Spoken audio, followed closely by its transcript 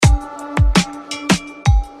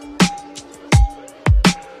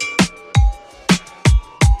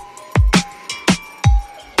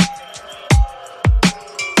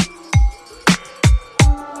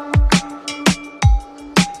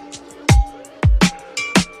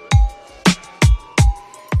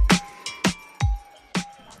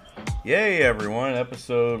Yay, everyone!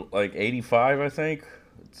 Episode like 85, I think.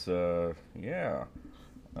 It's yeah.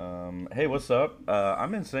 Hey, what's up?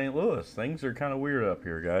 I'm in St. Louis. Things are kind of weird up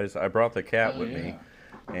here, guys. I brought the cat Oh with me,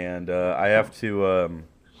 yeah. and I have to,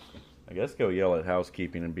 I guess, go yell at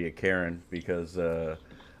housekeeping and be a Karen because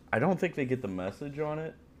I don't think they get the message on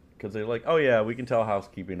it because they're like, oh yeah, we can tell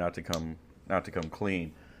housekeeping not to come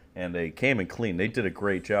clean, and they came and cleaned. They did a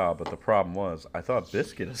great job, but the problem was I thought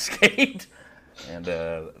Biscuit escaped. And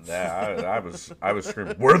I was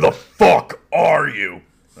screaming, "Where the fuck are you?"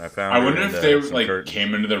 And I found I her wonder in, if they some like curtains.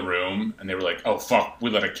 came into the room and they were like, "Oh fuck, we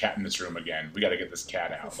let a cat in this room again. We got to get this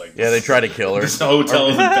cat out." Like, Yeah, they tried to kill her. This hotel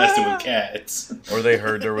is infested with cats. Or they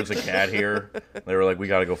heard there was a cat here. They were like, "We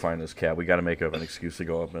got to go find this cat. We got to make up an excuse to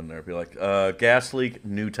go up in there." Be like, "Gas leak,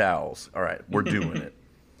 new towels. All right, we're doing it."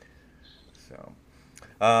 So,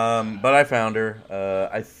 but I found her.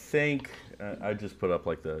 I think I just put up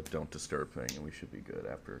like the "don't disturb" thing, and we should be good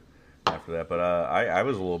after that. But I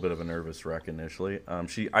was a little bit of a nervous wreck initially.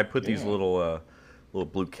 I put these little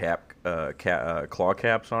blue claw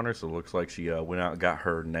caps on her, so it looks like she went out and got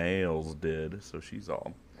her nails did. So she's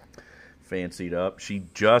all fancied up. She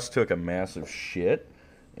just took a massive shit,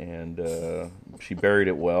 and she buried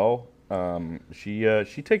it well. She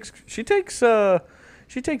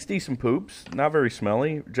takes decent poops, not very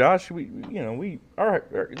smelly. Josh, the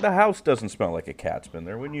house doesn't smell like a cat's been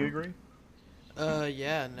there. Wouldn't you agree?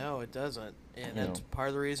 Yeah, no, it doesn't. And You that's know. part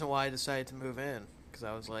of the reason why I decided to move in. Because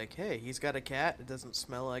I was like, hey, he's got a cat. It doesn't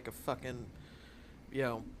smell like a fucking, you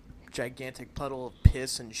know, gigantic puddle of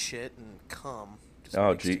piss and shit and cum just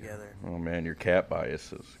Oh, mixed gee. together. Oh, man, your cat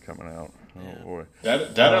bias is coming out. Yeah. Oh, boy.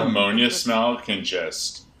 That ammonia smell can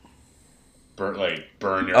just burn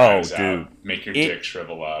your Oh, eyes dude. out, make your It- dick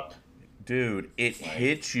shrivel up. Dude, it Like-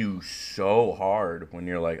 hits you so hard when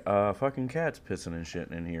you're like, fucking cat's pissing and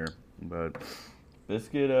shitting in here. But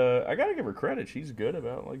Biscuit, I gotta give her credit. She's good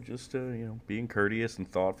about, like, just, being courteous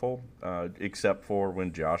and thoughtful. Except for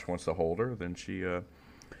when Josh wants to hold her, then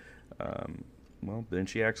then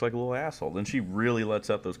she acts like a little asshole. Then she really lets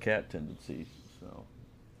out those cat tendencies. So,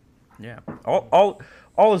 yeah.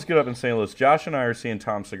 All is good up in St. Louis. Josh and I are seeing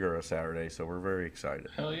Tom Segura Saturday, so we're very excited.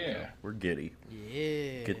 Hell yeah. We're giddy.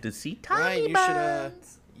 Yeah. Get to see Tommy Ryan,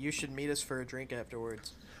 Buns. you should meet us for a drink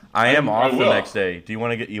afterwards. I am I off the will. next day. Do you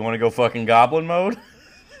want to go fucking goblin mode?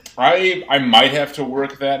 I might have to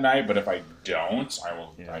work that night, but if I don't, I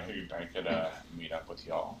will. Yeah. I could meet up with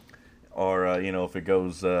y'all. Or if it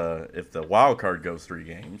goes, if the wild card goes 3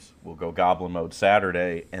 games, we'll go goblin mode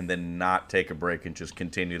Saturday and then not take a break and just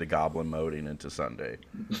continue the goblin moding into Sunday.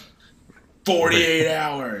 48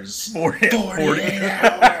 hours. 48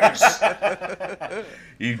 hours.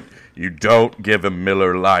 You don't give a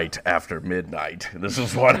Miller Lite after midnight. This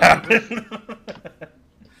is what happened.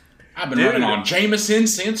 I've been Dude. running on Jameson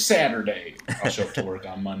since Saturday. I'll show up to work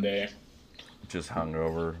on Monday. Just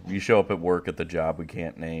hungover. You show up at work at the job we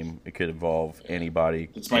can't name. It could involve anybody.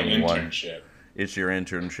 It's my anyone. internship. It's your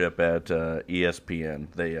internship at ESPN.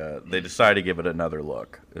 They decided to give it another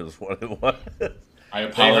look. Is what it was. I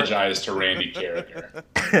apologize to Randy Carragher.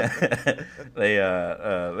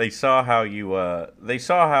 They saw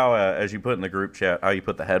how as you put in the group chat how you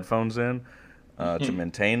put the headphones in to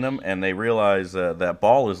maintain them, and they realize that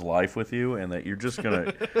ball is life with you, and that you're just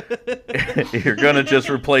gonna just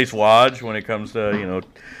replace Waj when it comes to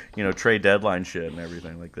trade deadline shit and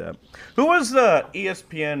everything like that. Who was the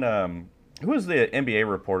ESPN? Who was the NBA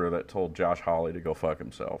reporter that told Josh Hawley to go fuck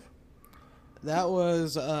himself? That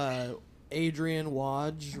was Adrian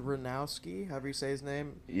Wojnarowski, however you say his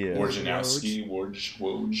name. Yeah, Wojnarowski,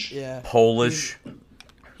 Woj. Yeah. Polish.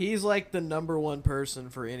 He's like the number one person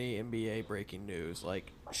for any NBA breaking news.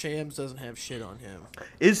 Like, Shams doesn't have shit on him.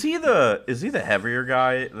 Is he the heavier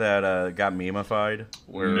guy that got memeified? No,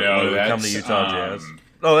 when we come to that's, Utah Jazz.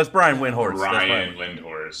 Oh, that's Brian Windhorst. Ryan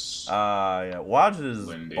Lindhorst. Yeah. Waj is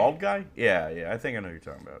Lindy. bald guy? Yeah, I think I know who you're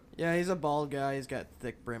talking about. Yeah, he's a bald guy. He's got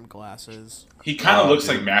thick brimmed glasses. He kind of looks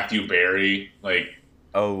dude. like Matthew Berry. Like,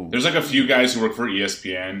 Oh. there's like a few guys who work for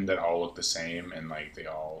ESPN that all look the same, and like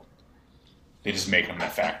they just make them in a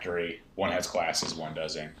factory. One has glasses, one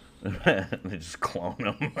doesn't. They just clone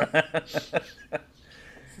him.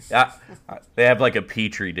 Yeah, they have like a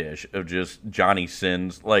petri dish of just Johnny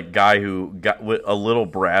Sins, like guy who got with a little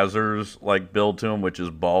Brazzers like build to him, which is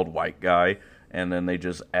bald white guy, and then they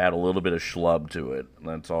just add a little bit of schlub to it.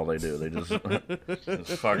 That's all they do. They just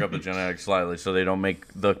fuck up the genetics slightly so they don't make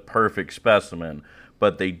the perfect specimen,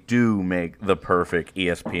 but they do make the perfect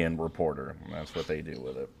ESPN reporter. And that's what they do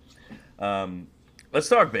with it. Let's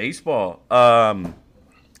talk baseball. There's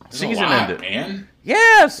Season a lot, ended. man.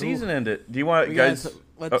 Yeah, season ended. Do you want We guys?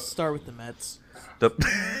 Let's start with the Mets. Just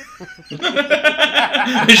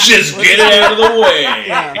get it out of the way.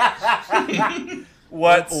 Yeah.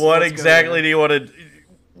 What exactly do you want to?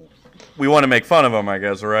 We want to make fun of them, I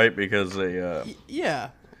guess, right? Because they. Yeah,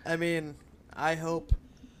 I mean, I hope.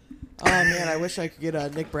 Oh man, I wish I could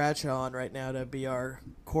get Nick Bradshaw on right now to be our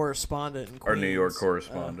correspondent in Queens. Our New York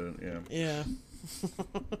correspondent, Yeah.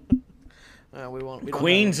 We won't. We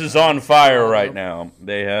Queens is on fire right now.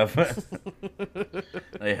 They have,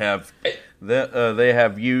 they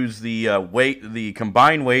have used the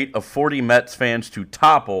combined weight of 40 Mets fans to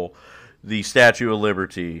topple the Statue of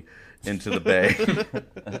Liberty into the bay.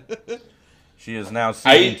 She is now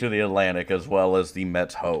sinking to the Atlantic as well as the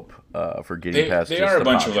Mets' hope for getting past. They just are the a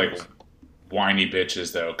bunch Padres. of like whiny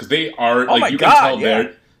bitches though, because they are. Oh like, my you God, can tell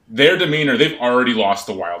yeah. their demeanor. They've already lost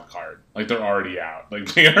the wild card. Like they're already out.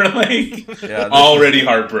 Like they are like Yeah, already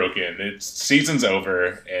heartbroken. It's season's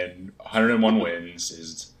over, and 101 wins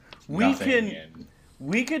is nothing.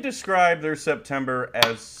 We could describe their September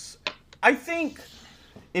as, I think,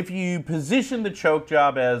 if you position the choke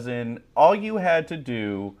job as in all you had to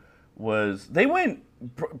do was they went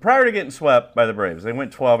prior to getting swept by the Braves. They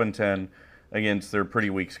went 12-10 against their pretty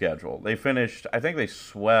weak schedule. They finished, I think they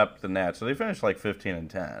swept the Nats, so they finished like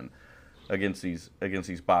 15-10 against these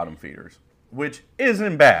bottom feeders, which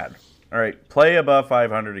isn't bad. All right, play above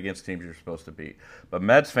 500 against teams you're supposed to beat. But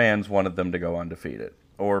Mets fans wanted them to go undefeated,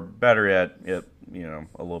 or better yet, a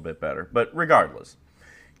little bit better. But regardless,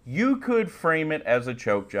 you could frame it as a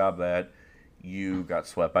choke job that you got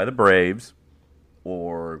swept by the Braves,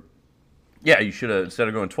 or you should have, instead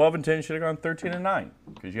of going 12-10, you should have gone 13-9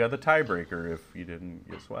 because you had the tiebreaker if you didn't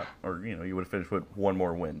get swept, or you would have finished with one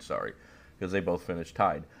more win. Sorry, because they both finished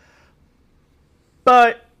tied.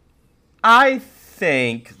 But I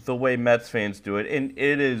think the way Mets fans do it, and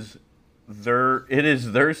it is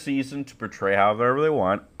their season to portray however they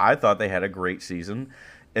want. I thought they had a great season.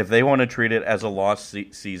 If they want to treat it as a lost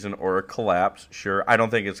season or a collapse, sure. I don't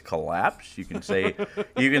think it's collapse. You can say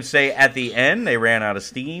at the end they ran out of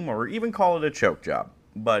steam, or even call it a choke job.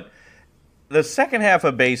 But the second half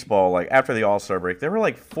of baseball, like after the All-Star break, they were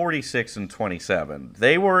like 46-27.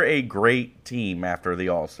 They were a great team after the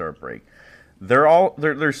All-Star break.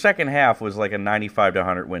 Their second half was like a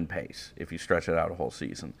 95-100 win pace if you stretch it out a whole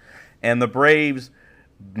season, and the Braves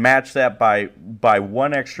matched that by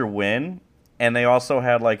one extra win. And they also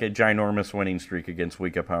had like a ginormous winning streak against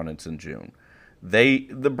weak opponents in June. The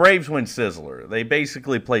Braves went sizzler. They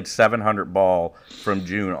basically played 700 ball from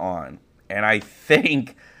June on. And I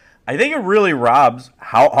think it really robs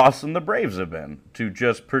how awesome the Braves have been to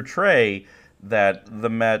just portray that the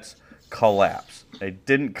Mets collapse. They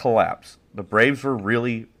didn't collapse. The Braves were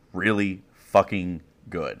really, really fucking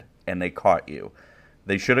good. And they caught you.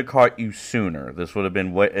 They should have caught you sooner. This would have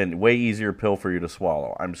been a way easier pill for you to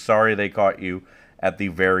swallow. I'm sorry they caught you at the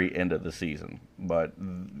very end of the season, but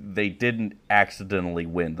they didn't accidentally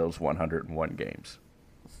win those 101 games.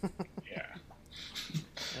 Yeah.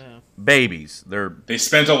 Babies. They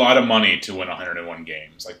spent a lot of money to win 101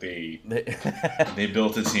 games. Like they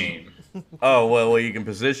built a team. Oh, well, you can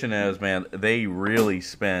position it as, man, they really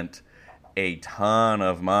spent a ton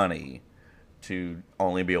of money to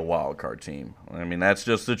only be a wild card team. I mean, that's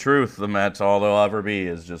just the truth. The Mets, all they'll ever be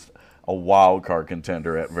is just a wild card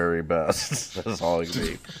contender at very best. That's all it can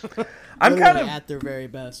be. I'm kind of at their very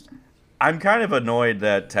best. I'm kind of annoyed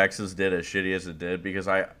that Texas did as shitty as it did, because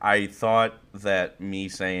I thought that me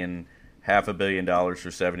saying $500 million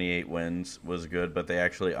for 78 wins was good, but they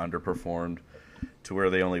actually underperformed to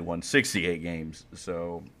where they only won 68 games.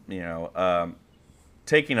 So,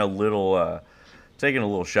 taking a little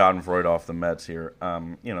Schadenfreude off the Mets here. At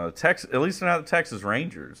least they're not the Texas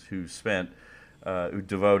Rangers, who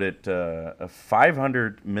devoted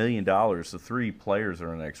 $500 million to 3 players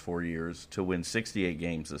over the next 4 years to win 68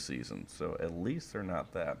 games this season. So at least they're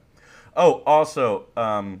not that. Oh,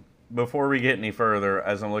 also, before we get any further,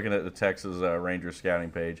 as I'm looking at the Texas Rangers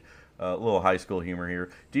scouting page, a little high school humor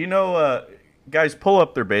here. Do you know, guys, pull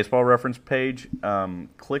up their baseball reference page,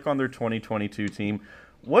 click on their 2022 team.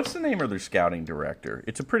 What's the name of their scouting director?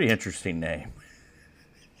 It's a pretty interesting name.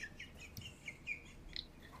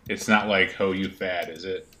 It's not like Ho You Fad, is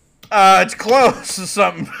it? It's close to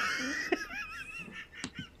something.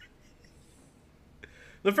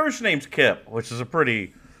 The first name's Kip, which is a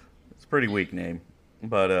pretty weak name.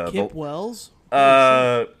 But Kip Wells?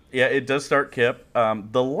 Yeah, it does start Kip.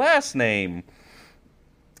 The last name's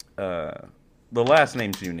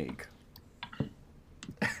unique.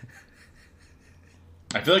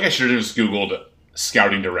 I feel like I should have just Googled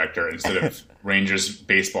scouting director instead of Rangers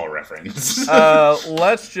baseball reference.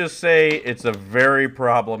 Let's just say it's a very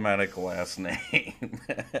problematic last name.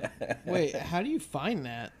 Wait, how do you find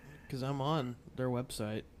that? Because I'm on their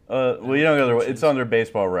website. Well, you don't go there. It's on their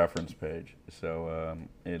baseball reference page. So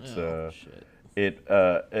it's Shit.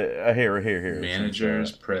 here.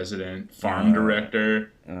 Managers, president, farm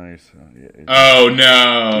director. Nice. Oh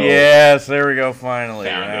no! Yes, there we go. Finally,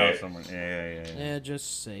 Found it. Yeah,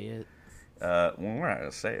 just say it. Well, we're not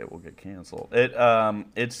gonna say it. We'll get canceled. It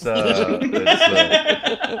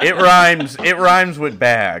rhymes with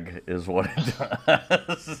bag is what it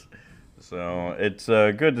does. So it's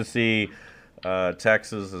good to see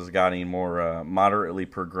Texas is getting more moderately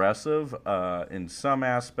progressive in some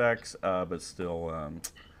aspects, but still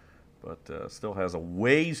has a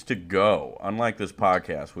ways to go. Unlike this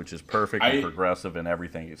podcast, which is perfect and progressive in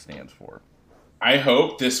everything it stands for. I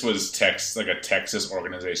hope this was like a Texas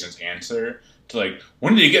organization's answer to like,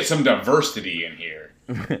 when did you get some diversity in here?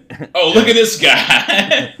 Oh, look at this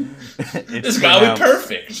guy! This guy will be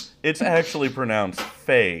perfect. It's actually pronounced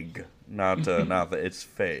fag, not it's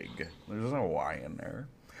fag. There's no Y in there.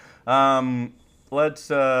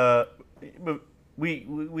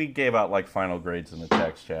 We gave out like final grades in the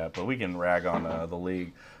text chat, but we can rag on the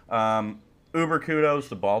league. Uber kudos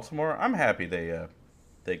to Baltimore. I'm happy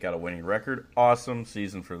they got a winning record. Awesome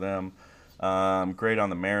season for them. Great on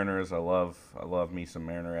the Mariners. I love me some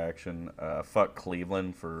Mariner action. Fuck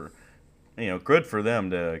Cleveland for, good for them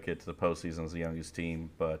to get to the postseason as the youngest team.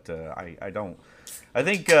 But I don't. I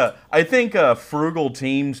think frugal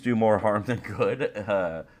teams do more harm than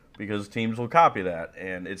good because teams will copy that,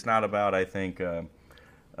 and it's not about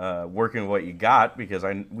working with what you got because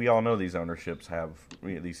we all know these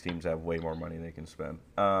these teams have way more money they can spend.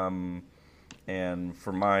 And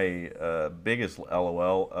for my biggest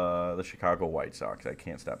LOL, the Chicago White Sox. I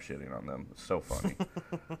can't stop shitting on them. It's so funny.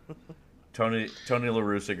 Tony La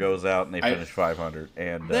Russa goes out and they finish 500.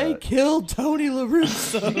 And they killed Tony La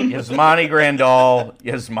Russa. Yasmani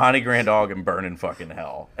Grandal can burn in fucking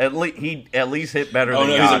hell. He at least hit better than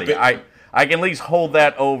Yachty. I can at least hold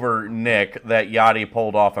that over Nick that Yachty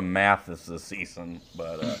pulled off a Mathis this season.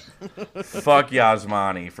 But fuck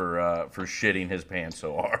Yasmani for shitting his pants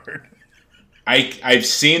so hard. I've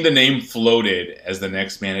seen the name floated as the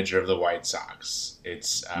next manager of the White Sox.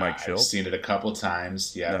 It's Mike Schilt? I've seen it a couple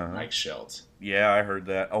times. Yeah, Uh-huh. Mike Schilt. Yeah, I heard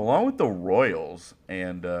that. Along with the Royals,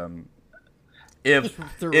 and if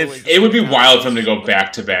It would be wild for him to go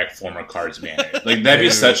back-to-back former Cards manager. Like that'd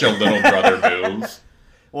be such a little brother move.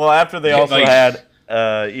 well, after they also had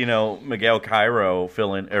Miguel Cairo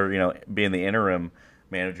being the interim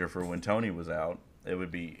manager for when Tony was out,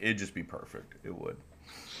 it'd just be perfect. It would.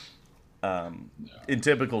 In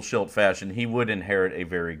typical Schilt fashion, he would inherit a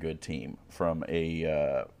very good team from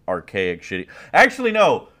a archaic, shitty. Actually,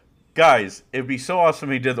 no, guys, it'd be so awesome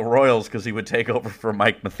if he did the Royals because he would take over for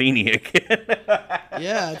Mike Matheny again.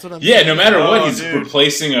 Yeah, that's what I'm Yeah, saying. no matter what, he's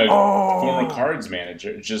replacing a former Cards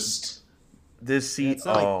manager. Just this seat, It's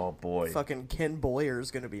not like oh boy, fucking Ken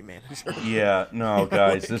Boyer's gonna be manager. yeah, no,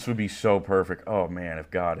 guys, this would be so perfect. Oh man,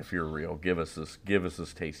 if you're real, give us this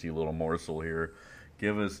tasty little morsel here.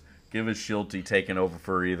 Give us Schilty taking over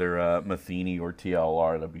for either Matheny or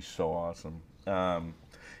TLR. That'd be so awesome.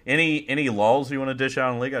 Any lulls you want to dish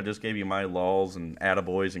out in the league? I just gave you my lulls and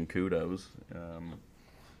attaboys and kudos.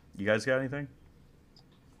 You guys got anything?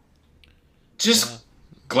 Just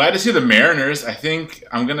glad to see the Mariners. I think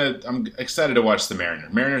I'm excited to watch the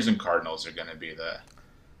Mariners. Mariners and Cardinals are gonna be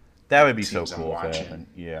That would be so teams I'm cool. watching.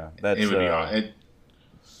 Yeah, that's. It would be awesome.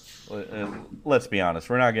 Let's be honest.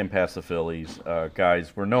 We're not getting past the Phillies,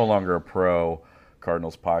 guys. We're no longer a pro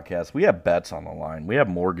Cardinals podcast. We have bets on the line. We have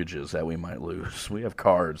mortgages that we might lose. We have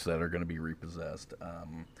cards that are going to be repossessed.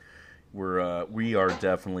 We are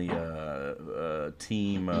definitely a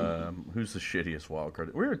team. Who's the shittiest wild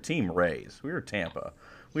card? We're a team Rays. We are Tampa.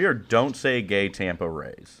 We are don't say gay Tampa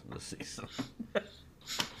Rays this season.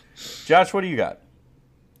 Josh, what do you got?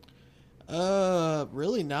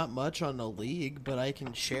 Really not much on the league, but I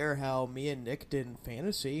can share how me and Nick did in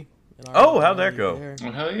fantasy. How'd that go?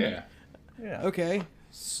 Oh, hell yeah. Yeah. Okay,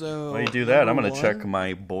 so... While you do that, I'm number going to check one-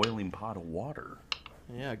 my boiling pot of water.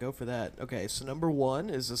 Yeah, go for that. Okay, so number one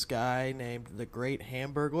is this guy named the Great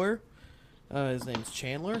Hamburglar. His name's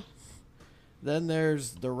Chandler. Then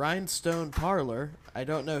there's the Rhinestone Parlor. I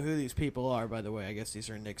don't know who these people are, by the way. I guess these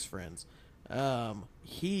are Nick's friends.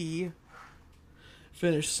 He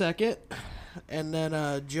finished second. And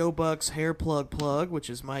then Joe Buck's Hair Plug, which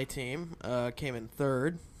is my team, came in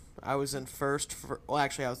third. I was in first I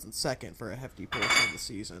was in second for a hefty portion of the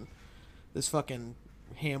season. This fucking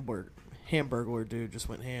Hamburglar dude just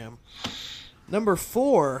went ham. Number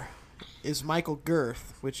 4 is Michael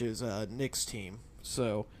Girth, which is Nick's team.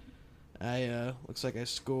 So I looks like I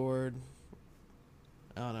scored,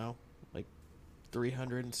 I don't know,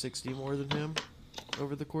 360 more than him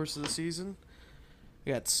over the course of the season.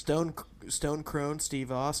 We got Stone Crone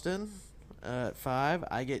Steve Austin at 5.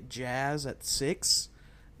 I get Jazz at 6.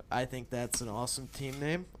 I think that's an awesome team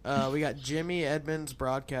name. We got Jimmy Edmonds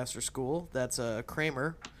Broadcaster School. That's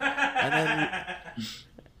Kramer.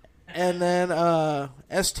 And then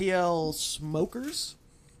STL Smokers.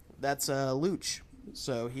 That's Luch.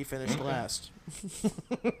 So he finished last.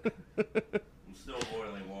 I'm still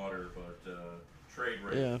boiling water, but trade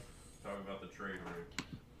rate. Yeah. Talk about the trade rate.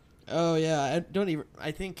 Oh yeah,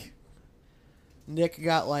 I think Nick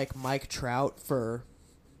got like Mike Trout for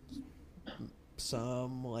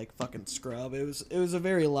some like fucking scrub. It was a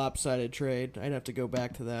very lopsided trade. I'd have to go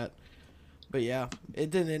back to that. But yeah,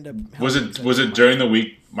 it didn't end up. Was it during the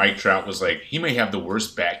week Mike Trout was like, he may have the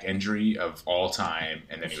worst back injury of all time,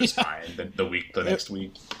 and then he was fine the next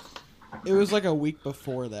week? It was like a week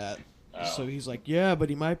before that. Oh. So he's like, yeah, but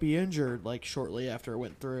he might be injured like shortly after it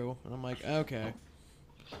went through. And I'm like, okay.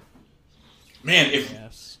 Man, if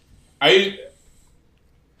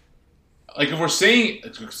we're saying,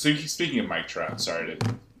 speaking of Mike Trout, sorry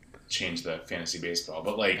to change the fantasy baseball,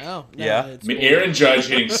 but Aaron Judge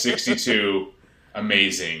hitting 62,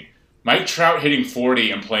 amazing. Mike Trout hitting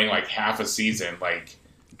 40 and playing like half a season, like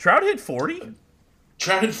Trout hit 40.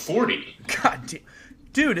 Trout hit 40. God damn.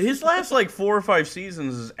 Dude, his last like 4 or 5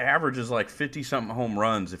 seasons, his average is like 50-something home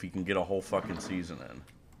runs if he can get a whole fucking season in.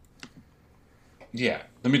 Yeah,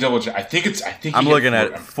 let me double check. I'm looking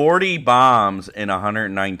at 40 bombs in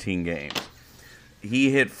 119 games.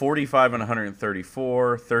 He hit 45 in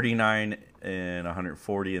 134, 39 in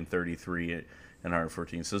 140, and 33 in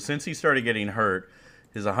 114. So since he started getting hurt,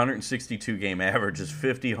 his 162 game average is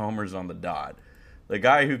 50 homers on the dot. The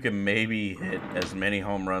guy who can maybe hit as many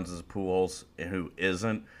home runs as Pujols and who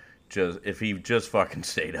isn't, if he just fucking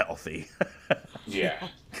stayed healthy. Yeah.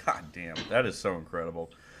 God damn, that is so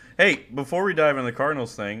incredible. Hey, before we dive into the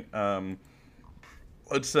Cardinals thing,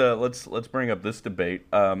 let's bring up this debate.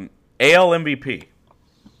 AL MVP.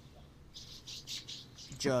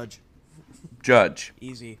 Judge.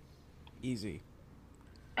 Easy. You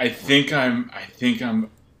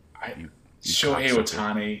Shohei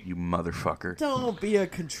Ohtani. You motherfucker. Don't be a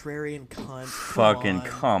contrarian cunt.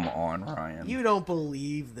 Come on, Ryan. You don't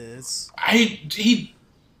believe this.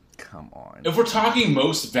 Come on. If we're talking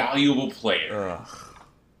most valuable player,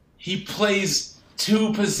 he plays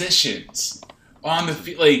 2 positions on the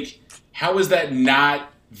field. Like, how is that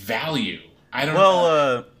not value? I don't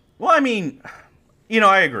know. Well, I mean,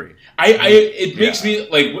 I agree. It makes me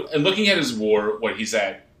like looking at his WAR. What he's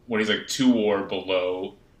like 2 WAR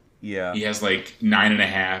below. Yeah, he has like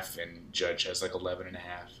 9.5, and Judge has like 11.5.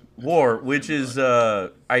 WAR, which is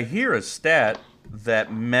I hear a stat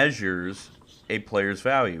that measures a player's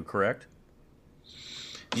value. Correct?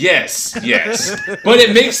 Yes. But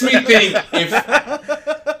it makes me think if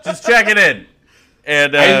just check it in.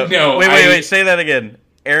 And wait, say that again.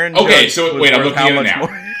 Aaron. Okay, Judge so wait, I'm looking at it now.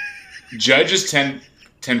 More? Judge is 10.6.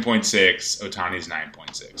 Ohtani's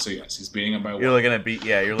 9.6. So yes, he's beating him by 1. You're looking at B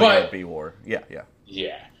WAR. Yeah.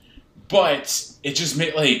 Yeah. But it just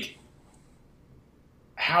made like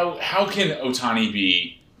how can Ohtani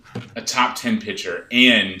be a top 10 pitcher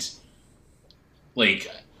and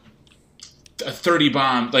like a 30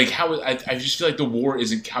 bomb? Like I just feel like the WAR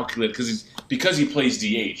isn't calculated because he plays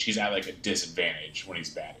DH. He's at like a disadvantage when he's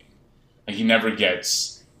batting. Like he never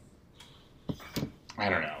gets. I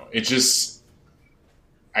don't know. It just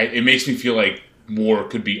it makes me feel like WAR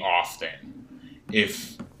could be off then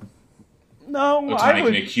if. No, Ohtani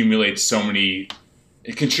can accumulate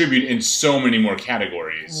contribute in so many more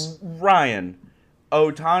categories. Ryan,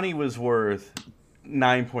 Ohtani was worth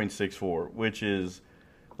 9.64, which is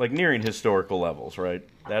like nearing historical levels, right?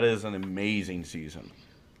 That is an amazing season.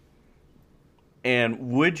 And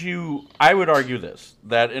I would argue this,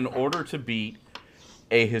 that in order to beat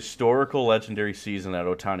a historical legendary season that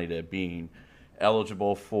Ohtani did, being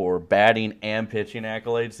eligible for batting and pitching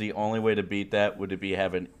accolades, the only way to beat that would be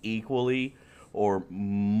have an equally or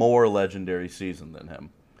more legendary season than him,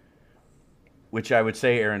 which I would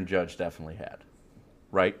say Aaron Judge definitely had,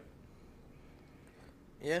 right?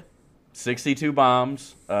 Yeah. 62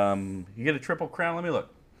 bombs. You get a triple crown? Let me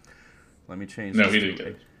look. Let me change this. No, he didn't get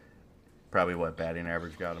it. Probably what batting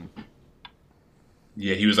average got him.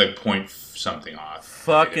 Yeah, he was like point something off.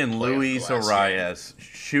 Fucking Luis Arias.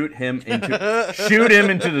 Shoot him into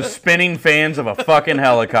the spinning fans of a fucking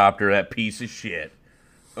helicopter, that piece of shit.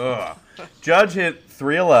 Ugh. Judge hit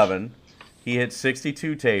 311. He hit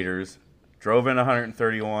 62 taters, drove in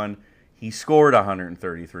 131. He scored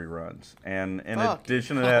 133 runs. And in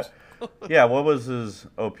addition to that, what was his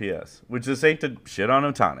OPS? Which this ain't to shit on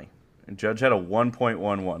Ohtani. And Judge had a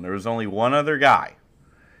 1.11. There was only one other guy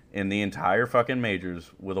in the entire fucking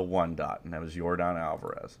majors with a 1 dot, and that was Yordan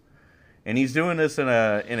Alvarez. And he's doing this in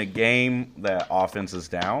a game that offense is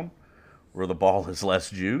down, where the ball is less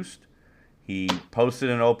juiced. He posted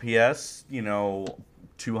an OPS,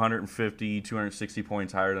 250, 260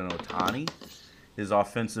 points higher than Ohtani. His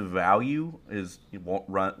offensive value is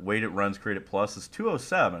weighted runs created plus is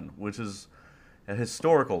 207, which is a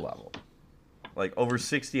historical level, like over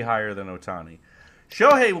 60 higher than Ohtani.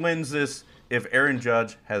 Shohei wins this if Aaron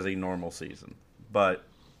Judge has a normal season, but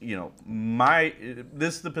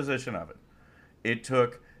this is the position of it. It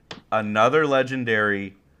took another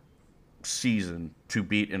legendary season to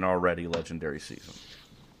beat an already legendary season.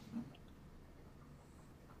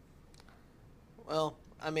 Well,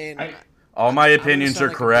 I mean, all my opinions are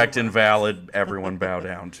correct and valid. Everyone bow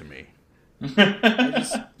down to me.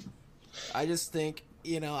 I just think,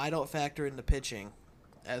 I don't factor into pitching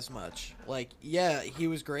as much. Like, yeah, he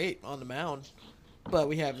was great on the mound, but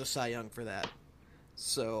we have the Cy Young for that.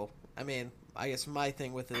 So, I mean, I guess my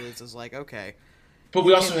thing with it is like, okay. But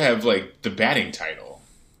we also have, like, the batting title,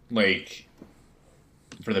 like,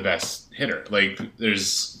 for the best hitter. Like,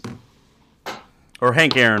 there's... Or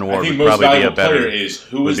Hank Aaron Ward I think would most probably be a valuable better... player is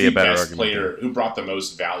who is the best player, who brought the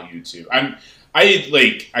most value to... I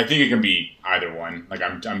think it can be either one.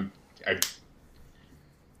 I'm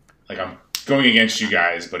going against you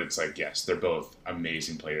guys, but it's like, yes, they're both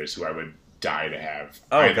amazing players who I would die to have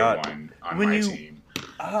one on my team.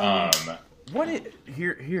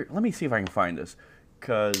 Here, let me see if I can find this.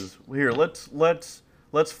 Because here, let's fluff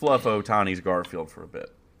Ohtani's Garfield for a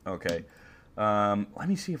bit. Okay. Let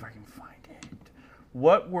me see if I can find it.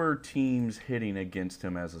 What were teams hitting against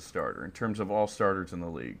him as a starter in terms of all starters in the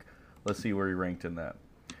league? Let's see where he ranked in that.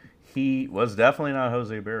 He was definitely not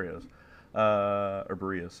Jose Barrios. Or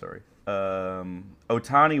Barrios, sorry.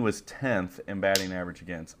 Ohtani was 10th in batting average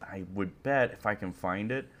against. I would bet, if I can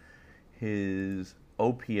find it, his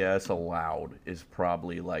OPS allowed is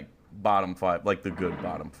probably like bottom 5, like the good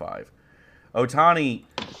bottom 5. Ohtani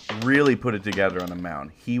really put it together on the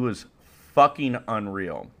mound. He was fucking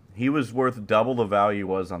unreal. He was worth double the value he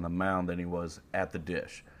was on the mound than he was at the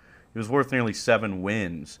dish. He was worth nearly 7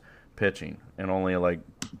 wins pitching and only like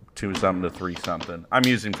 2-something to 3-something. I'm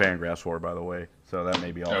using Fangraphs WAR, by the way, so that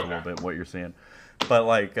may be off a little bit what you're seeing. But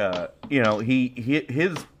like,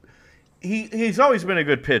 he's always been a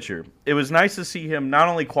good pitcher. It was nice to see him not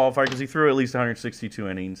only qualify because he threw at least 162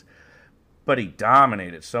 innings, but he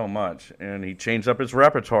dominated so much, and he changed up his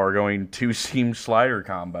repertoire going 2-seam slider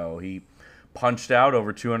combo. He punched out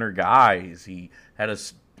over 200 guys. He had a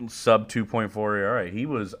sub 2.4 ERA. He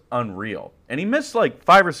was unreal, and he missed like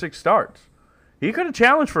 5 or 6 starts. He could have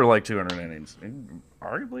challenged for like 200 innings, and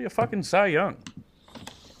arguably a fucking Cy Young,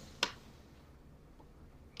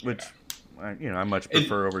 which I much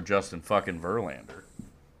prefer over Justin fucking Verlander.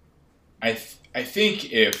 I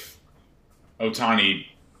think if Ohtani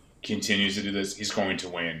continues to do this, he's going to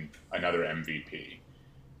win another MVP.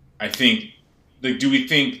 I think, do we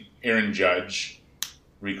think Aaron Judge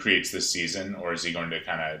recreates this season, or is he going to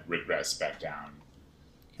kind of regress back down?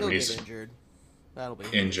 He'll get injured. That'll be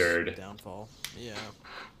injured downfall. Yeah.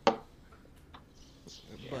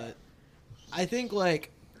 But I think,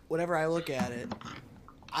 like, whenever I look at it,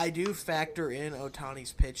 I do factor in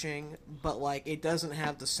Ohtani's pitching, but, like, it doesn't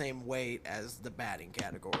have the same weight as the batting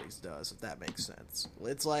categories does, if that makes sense.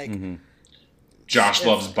 It's like... Mm-hmm. Josh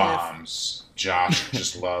loves bombs. Josh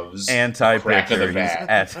just loves crack of the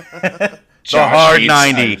bat. The hard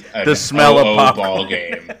 90. The smell of pop ball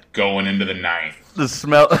game going into the ninth. The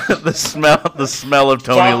smell of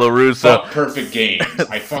Tony La Russa. Fuck perfect games.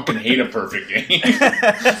 I fucking hate a perfect game.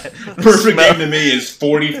 Perfect game to me is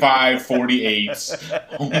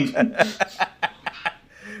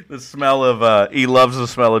 45-48. The smell of he loves the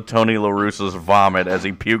smell of Tony La Russa's vomit as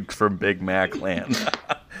he pukes from Big Mac land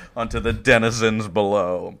onto the denizens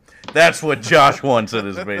below. That's what Josh wants in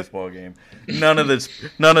his baseball game. None of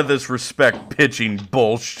this respect pitching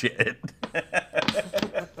bullshit.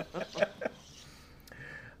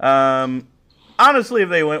 Honestly, if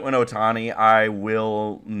they went with Ohtani, I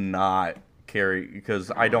will not carry,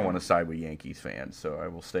 because I don't want to side with Yankees fans, so I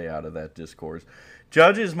will stay out of that discourse.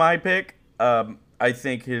 Judge is my pick. I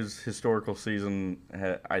think his historical season,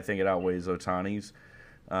 I think it outweighs Ohtani's.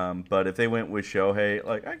 But if they went with Shohei,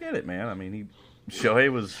 like, I get it, man. I mean,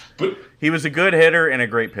 Shohei was a good hitter and a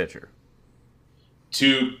great pitcher.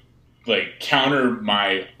 To, like, counter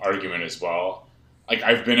my argument as well, like,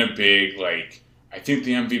 I've been a big, like, I think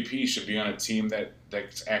the MVP should be on a team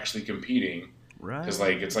that's actually competing. Right. Because,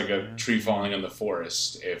 like, it's like a tree falling in the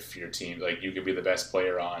forest if your team, like, you could be the best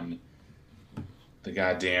player on the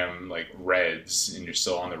goddamn like Reds, and you're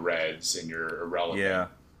still on the Reds, and you're irrelevant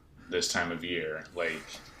this time of year. Like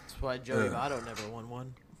that's why Joey Votto never won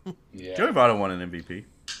one. Yeah, Joey Votto won an MVP.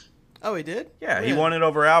 Oh, he did? Yeah, he won it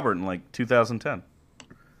over Albert in like 2010.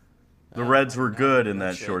 The Reds were good in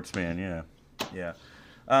that short span. Yeah.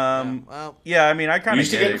 Yeah, I mean, I kind of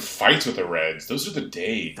used to get fights with the Reds. Those are the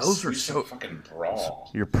days. Those were so fucking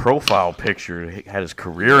brawl. Your profile picture had his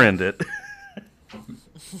career ended.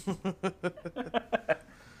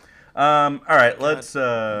 All right, let's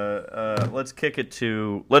kick it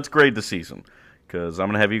to grade the season, because I'm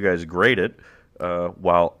gonna have you guys grade it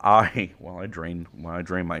while I drain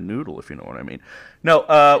my noodle, if you know what I mean.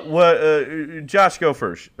 No, Josh, go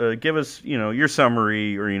first. Give us your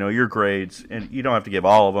summary or your grades, and you don't have to give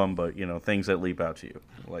all of them, but things that leap out to you.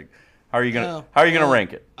 Like how are you gonna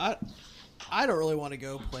rank it? I don't really want to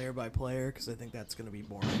go player by player because I think that's going to be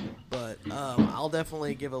boring. But I'll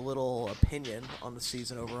definitely give a little opinion on the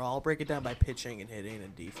season overall. I'll break it down by pitching and hitting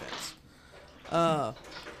and defense.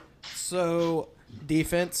 So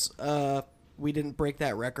defense, we didn't break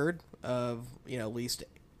that record of least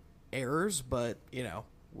errors, but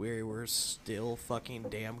we were still fucking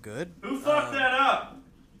damn good. Who fucked that up?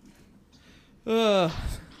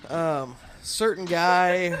 Certain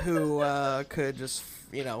guy who could just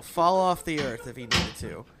fall off the earth if he needed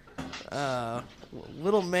to.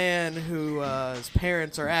 Little man who his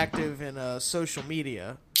parents are active in social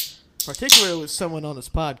media, particularly with someone on his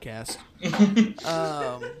podcast.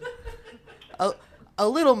 A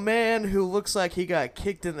little man who looks like he got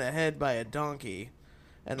kicked in the head by a donkey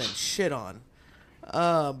and then shit on.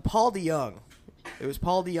 Paul DeYoung. It was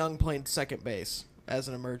Paul DeYoung playing second base as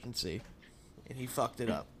an emergency, and he fucked it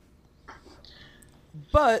up.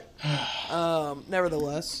 But,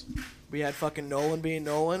 nevertheless, we had fucking Nolan being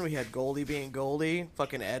Nolan. We had Goldie being Goldie.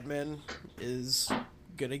 Fucking Edman is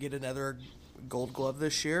going to get another Gold Glove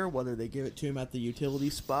this year, whether they give it to him at the utility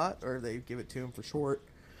spot or they give it to him for short.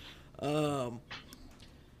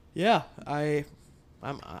 Yeah, I'm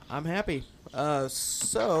happy.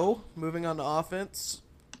 So, moving on to offense,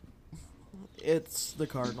 it's the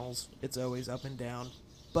Cardinals. It's always up and down.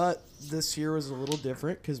 But this year was a little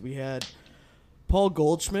different because we had Paul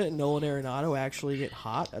Goldschmidt and Nolan Arenado actually get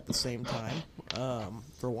hot at the same time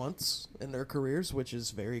for once in their careers, which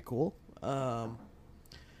is very cool.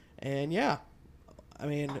 And yeah, I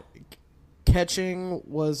mean, catching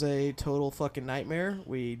was a total fucking nightmare.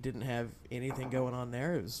 We didn't have anything going on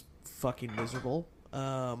there. It was fucking miserable.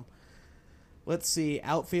 Let's see,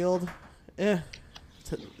 outfield.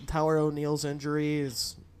 Tyler O'Neill's injury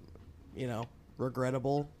is,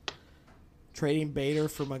 regrettable. Trading Bader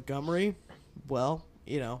for Montgomery. Well,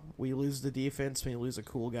 we lose the defense, we lose a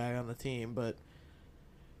cool guy on the team, but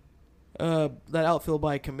that outfield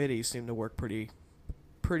by committee seemed to work pretty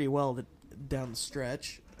well down the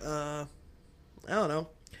stretch. I don't know.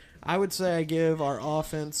 I would say I give our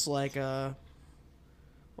offense like a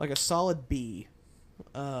solid B.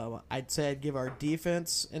 I'd say I'd give our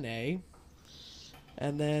defense an A.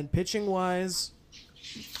 And then pitching-wise,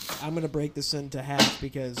 I'm going to break this into half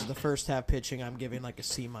because the first half pitching I'm giving like a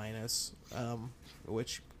C-,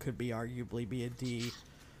 which could be arguably be a D.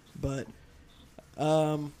 But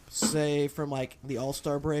say from like the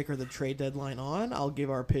All-Star break or the trade deadline on, I'll give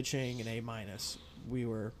our pitching an A-. We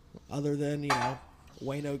were, other than,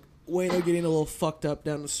 Waino getting a little fucked up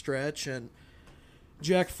down the stretch and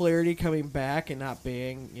Jack Flaherty coming back and not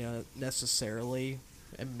being, necessarily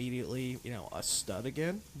immediately, a stud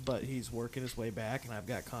again, but he's working his way back, and I've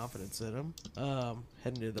got confidence in him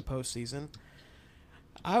heading into the postseason.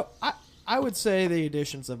 I would say the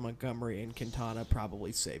additions of Montgomery and Quintana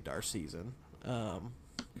probably saved our season,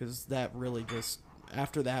 because that really just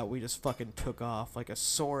after that we just fucking took off like a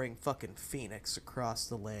soaring fucking phoenix across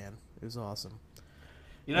the land. It was awesome.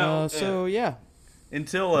 So yeah.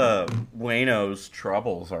 Until Waino's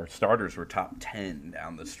troubles, our starters were top 10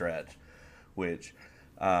 down the stretch, which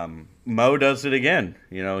Mo does it again.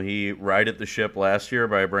 He righted the ship last year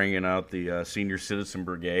by bringing out the senior citizen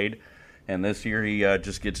brigade, and this year he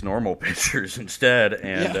just gets normal pitchers instead.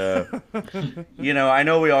 And, I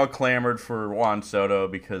know we all clamored for Juan Soto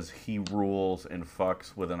because he rules and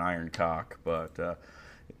fucks with an iron cock, but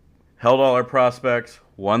held all our prospects,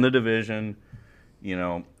 won the division,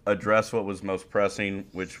 addressed what was most pressing,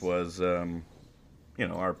 which was,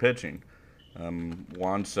 our pitching.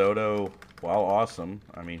 Juan Soto, while awesome,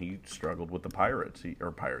 I mean, he struggled with the Padres. He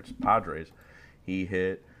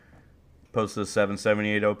posted a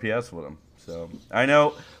 778 OPS with them. So, I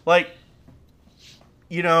know,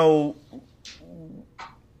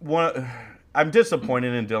 I'm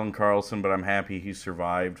disappointed in Dylan Carlson, but I'm happy he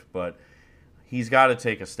survived. But he's got to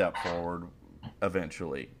take a step forward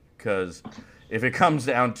eventually. Because if it comes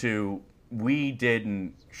down to we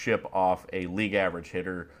didn't ship off a league average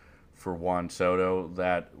hitter for Juan Soto,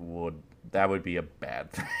 that would be a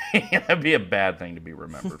bad thing. That'd be a bad thing to be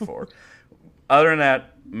remembered for. Other than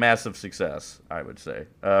that, massive success, I would say.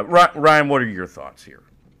 Ryan, what are your thoughts here?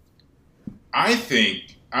 I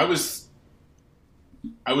think I was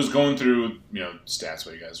going through, stats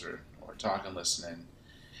while you guys were talking, listening.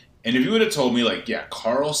 And if you would have told me,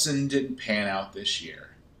 Carlson didn't pan out this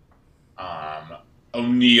year.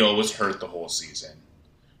 O'Neill was hurt the whole season.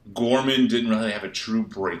 Gorman didn't really have a true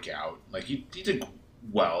breakout. He did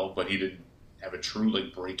well, but he didn't have a true,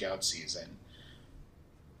 breakout season.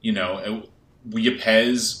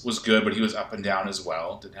 Yepez was good, but he was up and down as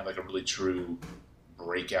well. Didn't have, a really true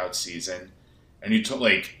breakout season. And if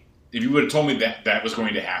you would have told me that was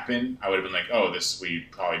going to happen, I would have been like, oh, we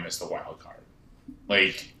probably missed the wild card.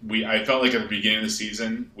 I felt like at the beginning of the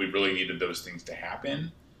season, we really needed those things to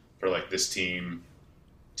happen for, this team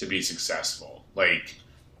to be successful. At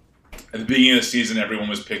the beginning of the season, everyone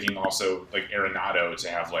was picking also, Arenado to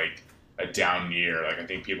have, a down year. I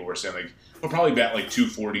think people were saying, he'll probably bat,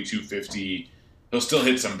 240, 250. He'll still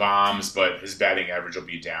hit some bombs, but his batting average will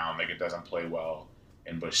be down. It doesn't play well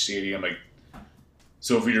in Busch Stadium.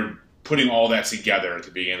 So if we were putting all that together at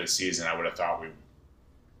the beginning of the season, I would have thought we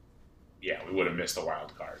would have missed the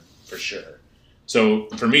wild card for sure. So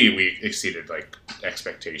for me, we exceeded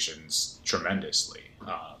expectations tremendously.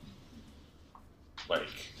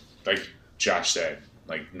 Like Josh said,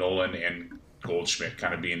 Nolan and Goldschmidt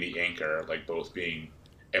kind of being the anchor, both being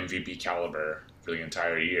MVP caliber for the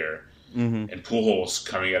entire year, and Pujols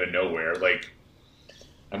coming out of nowhere.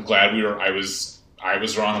 I'm glad I was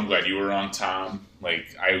wrong. I'm glad you were wrong, Tom.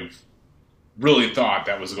 I really thought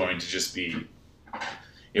that was going to just be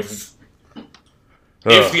if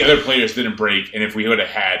the other players didn't break, and if we would have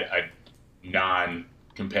had a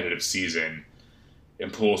non-competitive season,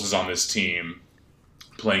 and Pujols is on this team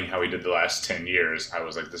playing how he did the last 10 years, I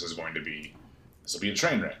was like, this will be a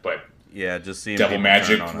train wreck. But yeah, just seeing Devil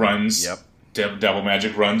Magic runs. Yep. Devil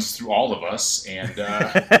Magic runs through all of us, and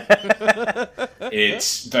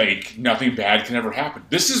it's nothing bad can ever happen.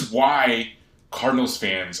 This is why Cardinals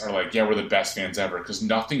fans are we're the best fans ever, because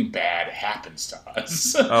nothing bad happens to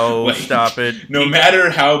us. Oh, stop it. No matter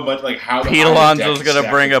how much, how Pete Alonso's going to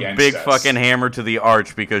bring a big fucking hammer to the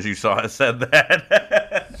arch because you saw us said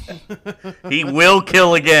that. He will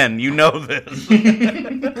kill again. You know this.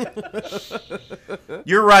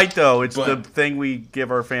 You're right, though. It's the thing we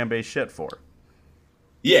give our fan base shit for.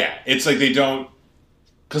 Yeah, it's they don't...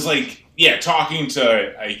 Because, talking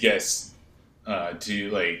to, I guess,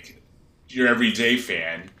 to, your everyday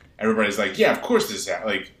fan, everybody's yeah, of course this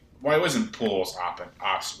happened. Why wasn't Pujols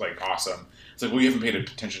awesome? It's we haven't paid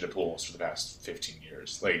attention to Pujols for the past 15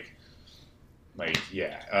 years.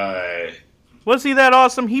 Yeah. Was he that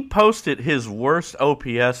awesome? He posted his worst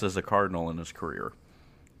OPS as a Cardinal in his career.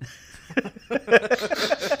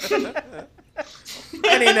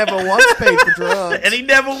 And he never once paid for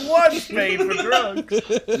drugs.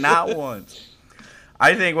 Not once.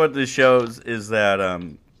 I think what this shows is that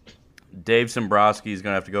Dave Dombrowski is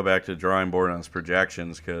going to have to go back to the drawing board on his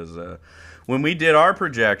projections, because when we did our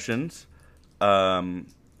projections,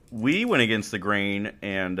 we went against the grain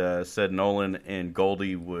and said Nolan and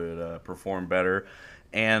Goldie would perform better.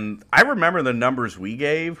 And I remember the numbers we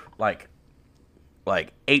gave, like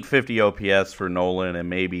 850 OPS for Nolan and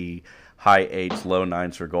maybe high 8s, low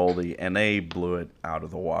 9s for Goldie, and they blew it out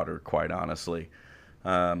of the water, quite honestly.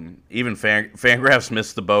 Even Fangraphs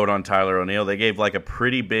missed the boat on Tyler O'Neill. They gave a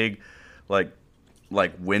pretty big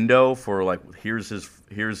window for here's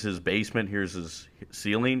his basement, here's his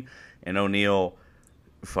ceiling, and O'Neill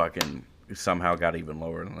fucking somehow got even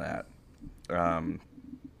lower than that.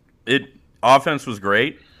 Offense was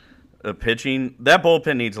great. Pitching, that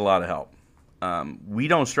bullpen needs a lot of help. We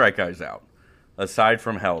don't strike guys out, aside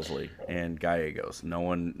from Helsley and Gallegos. No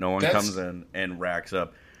one comes in and racks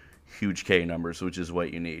up huge K numbers, which is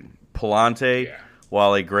what you need. Palante,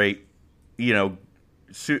 while a great,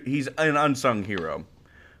 he's an unsung hero.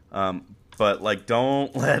 But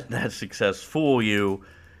don't let that success fool you.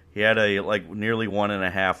 He had a nearly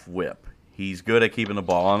 1.5 whip. He's good at keeping the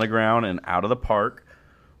ball on the ground and out of the park,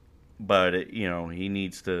 but he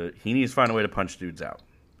needs to find a way to punch dudes out.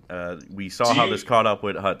 We saw how this caught up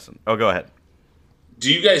with Hudson. Oh, go ahead.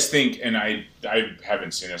 Do you guys think? And I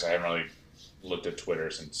haven't seen this. I haven't really looked at Twitter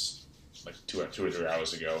since 2 or 3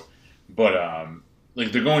 hours ago. But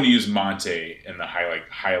they're going to use Monte in the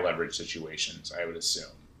high leverage situations, I would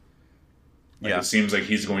assume. It seems like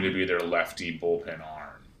he's going to be their lefty bullpen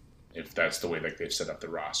arm, if that's the way they've set up the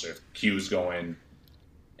roster. If Q's going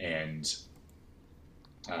and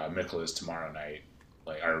Mikla is tomorrow night,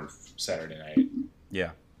 like our Saturday night.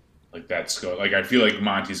 Yeah. Like that's go. Like I feel like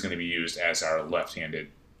Monty's going to be used as our left-handed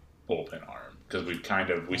bullpen arm because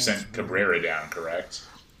we sent Cabrera down, correct?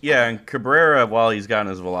 Yeah, and Cabrera, while he's gotten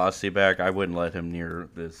his velocity back, I wouldn't let him near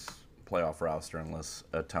this playoff roster unless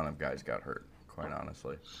a ton of guys got hurt, quite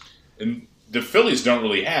honestly. And the Phillies don't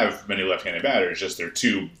really have many left-handed batters, just their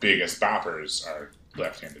two biggest boppers are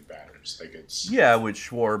left-handed batters. Like it's with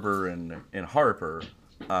Schwarber and Harper.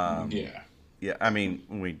 Yeah, I mean,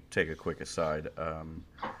 when we take a quick aside,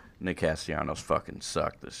 Nick Castellanos fucking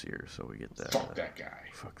sucked this year, so we get that. Fuck that guy.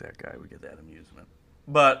 Fuck that guy. We get that amusement.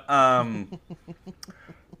 But I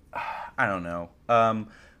don't know.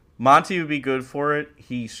 Monty would be good for it.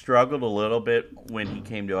 He struggled a little bit when he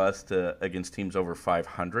came to us against teams over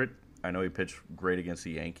 500. I know he pitched great against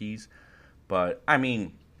the Yankees, but I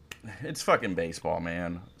mean, it's fucking baseball,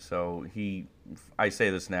 man. So I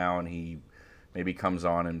say this now, and he maybe comes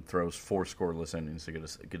on and throws 4 scoreless innings to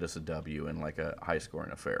get us a W in like a high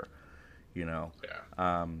scoring affair, you know.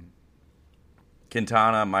 Yeah.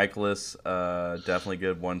 Quintana, Michaelis, definitely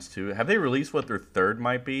good ones too. Have they released what their third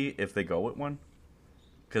might be if they go with one?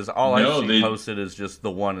 Because all I've seen posted is just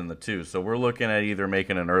the 1 and the 2. So we're looking at either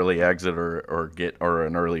making an early exit or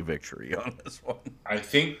an early victory on this one. I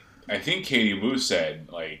think Katie Wu said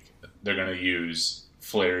like they're gonna use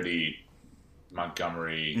Flaherty,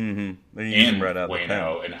 Montgomery, and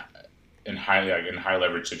Waino in high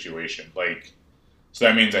leverage situation. Like, so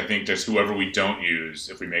that means I think just whoever we don't use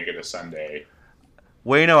if we make it a Sunday.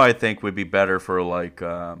 Waino, I think, would be better for like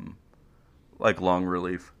long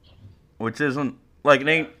relief, which isn't like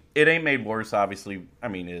it ain't made worse. Obviously, I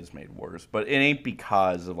mean it is made worse, but it ain't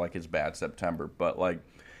because of like his bad September. But like,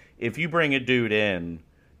 if you bring a dude in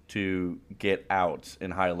to get outs in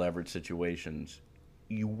high leverage situations,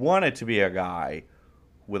 you want it to be a guy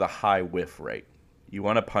with a high whiff rate. You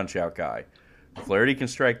want a punch out guy. Flaherty can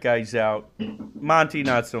strike guys out. Monty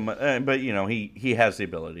not so much, but you know he has the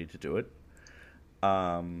ability to do it.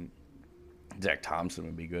 Zach Thompson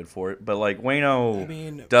would be good for it, but like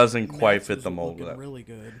Waino doesn't quite fit the mold of that. Really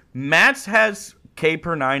good. Matz has K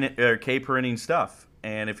per inning stuff,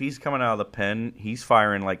 and if he's coming out of the pen, he's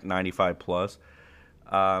firing like 95 plus.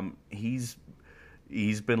 He's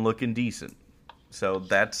been looking decent, so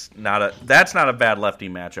that's not a bad lefty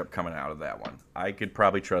matchup coming out of that one. I could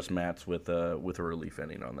probably trust Matz with a relief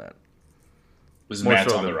inning on that. Was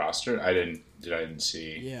Matz on the roster? I didn't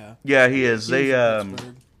see. Yeah, he is. They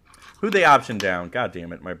who they optioned down? God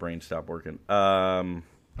damn it, my brain stopped working. I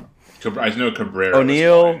know Cabrera.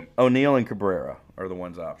 O'Neill and Cabrera are the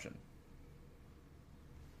ones optioned.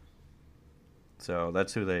 So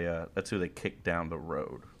that's who they kicked down the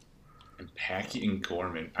road. And Packy and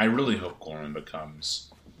Gorman. I really hope Gorman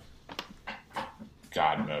becomes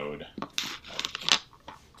God mode.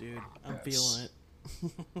 Dude, I'm feeling it.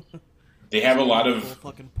 They have a lot of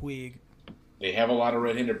fucking Puig. They have a lot of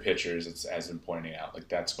right-hander pitchers. It's as been pointing out. Like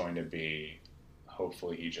that's going to be.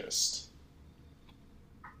 Hopefully, he just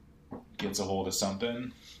gets a hold of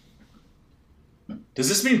something. Does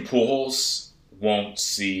this mean Pujols won't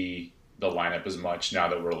see the lineup as much now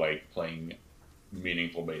that we're like playing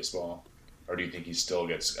meaningful baseball, or do you think he still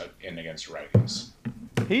gets in against righties?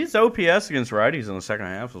 His OPS against righties in the second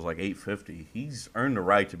half was like 850. He's earned the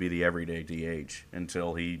right to be the everyday DH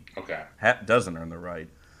until he doesn't earn the right.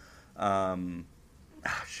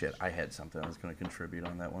 Shit, I had something I was going to contribute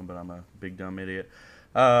on that one, but I'm a big dumb idiot.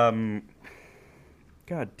 God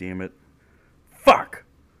damn it. Fuck!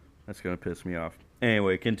 That's going to piss me off.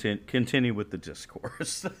 Anyway, continue with the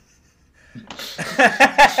discourse.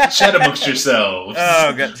 Chat amongst yourselves.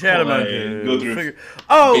 Oh, God, chat amongst you. Go through.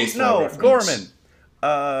 No, reference. Gorman.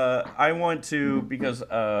 I want to because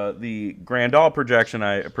the Grandal prediction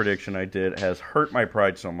I did has hurt my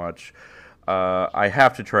pride so much. I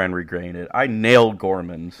have to try and regain it. I nailed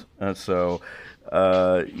Gorman's, so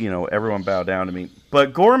everyone bow down to me.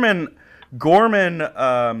 But Gorman,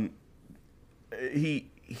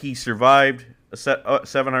 he survived.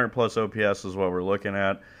 700 plus OPS is what we're looking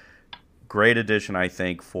at. Great addition, I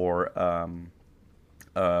think, for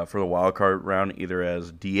the wild card round, either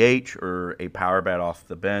as DH or a power bat off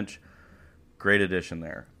the bench. Great addition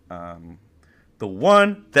there. The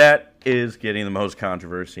one that is getting the most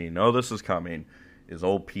controversy, you know this is coming, is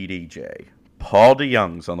old PDJ. Paul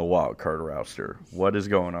DeYoung's on the wild card roster. What is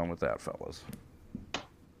going on with that, fellas?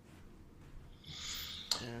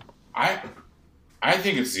 I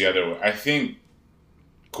think it's the other way. I think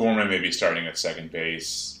Gorman may be starting at second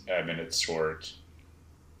base, Edmund at short.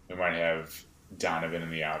 We might have Donovan in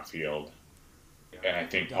the outfield. And I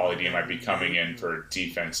think Pauly D might be coming in for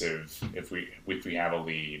defensive if we have a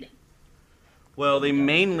lead. Well, they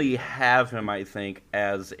mainly have him, I think,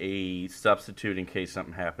 as a substitute in case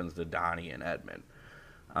something happens to Donnie and Edmund.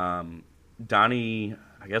 Donnie,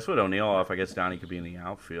 I guess with O'Neal off, I guess Donnie could be in the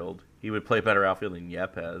outfield. He would play better outfield than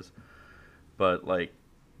Yepes. But, like,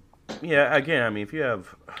 yeah, again, I mean, if you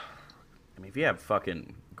have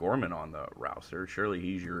fucking Gorman on the roster, surely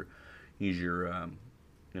he's your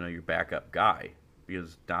your backup guy,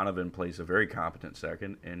 because Donovan plays a very competent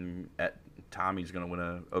second, and Tommy's going to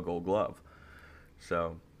win a Gold Glove.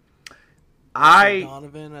 So,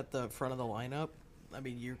 Donovan at the front of the lineup. I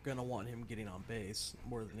mean, you're going to want him getting on base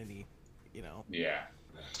more than any, Yeah.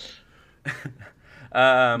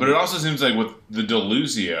 But it also seems like with the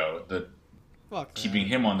Deluzio, keeping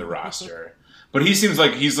him on the roster. But he seems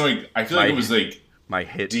like he's like, I feel like it was like my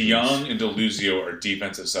hit DeYoung and Deluzio are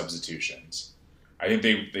defensive substitutions. I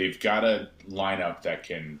think they've got a lineup that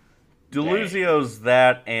can. Deluzio's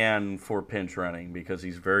that, and for pinch running, because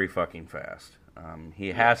he's very fucking fast. He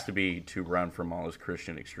has to be to run from all his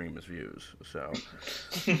Christian extremist views. So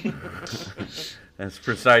that's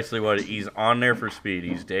precisely what he's on there for speed.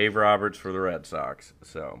 He's Dave Roberts for the Red Sox.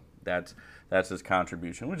 So that's his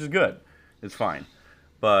contribution, which is good. It's fine.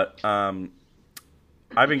 But I've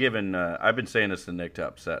been saying this to Nick to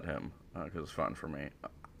upset him because it's fun for me.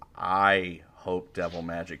 I hope Devil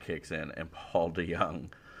Magic kicks in and Paul DeYoung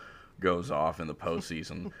goes off in the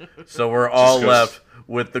postseason. So we're all left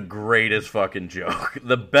with the greatest fucking joke.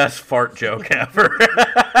 The best fart joke ever.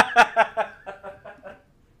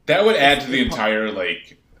 That would add to the entire,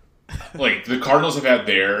 like the Cardinals have had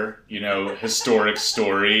their, historic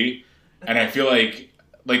story. And I feel like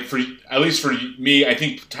for, at least for me, I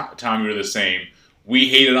think Tommy were the same. We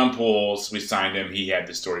hated on Pujols. We signed him. He had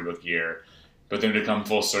the storybook year. But then to come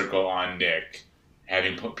full circle on Nick,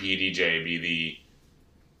 having PDJ be the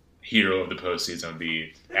hero of the postseason would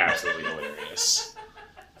be absolutely hilarious.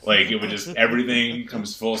 Like, it would just, everything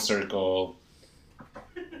comes full circle.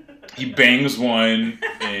 He bangs one,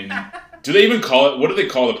 and do they even call it, what do they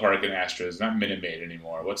call the park in Astros? Not Minute Maid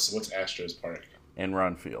anymore. What's Astros Park?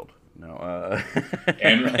 Enron Field. No.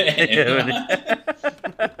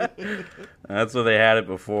 That's what they had it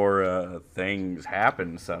before things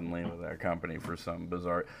happened suddenly with that company for some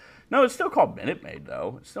bizarre. No, it's still called Minute Maid,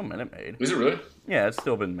 though. It's still Minute Maid. Is it really? Yeah, it's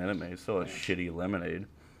still been Minute Maid. It's still a shitty lemonade.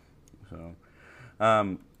 So,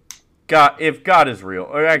 God, if God is real,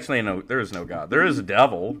 or actually, no, there is no God. There is a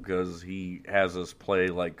devil, because he has us play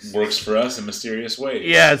like works for us in mysterious ways.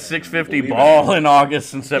 Yeah, 650 ball in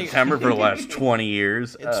August and September for the last 20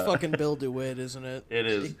 years. It's fucking Bill DeWitt, isn't it? It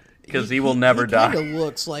is, because he will never die.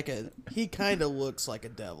 He kind of looks like a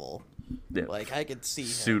devil. Yeah. Like, I could see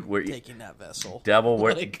him taking that vessel. Devil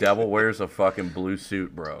wears a fucking blue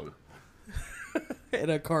suit, bro.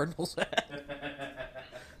 And a Cardinals hat.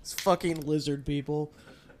 It's fucking lizard people.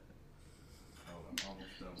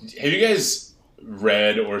 Have you guys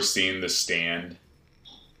read or seen The Stand?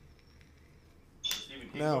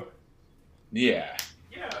 No. Yeah.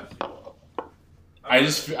 I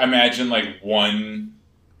just imagine, like, one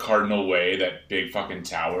cardinal way, that big fucking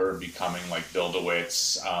tower becoming, like, Bill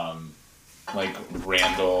DeWitt's, like,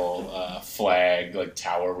 Randall flag, like,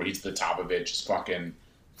 tower where he's at the top of it, just fucking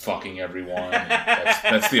everyone.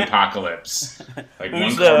 That's the apocalypse. Like,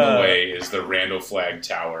 one cardinal way is the Randall flag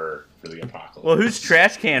tower for the apocalypse. Well, who's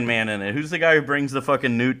Trash Can Man in it? Who's the guy who brings the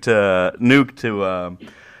fucking nuke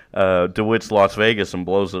to DeWitt's Las Vegas and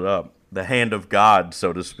blows it up? The hand of God,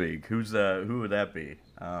 so to speak. Who would that be?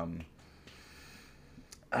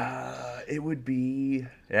 It would be.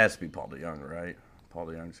 It has to be Paul DeYoung, right? Paul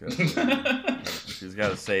DeYoung's got to he's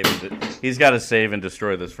got to save and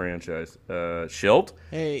destroy this franchise. Schilt?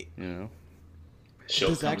 Hey, Schilt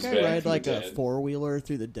does that guy ride like a 4-wheeler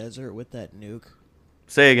through the desert with that nuke?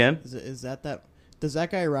 Say again. Is that? Does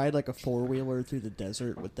that guy ride like a 4-wheeler through the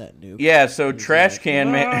desert with that nuke? Yeah. So Trash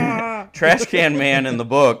Can Man in the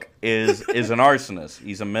book is an arsonist.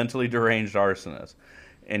 He's a mentally deranged arsonist,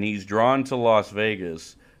 and he's drawn to Las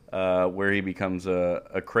Vegas. Where he becomes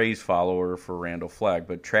a craze follower for Randall Flagg.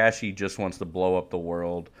 But Trashy just wants to blow up the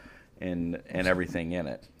world and everything in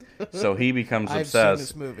it. So he becomes obsessed. I've seen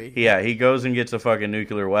this movie. Yeah, he goes and gets a fucking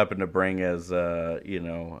nuclear weapon to bring as,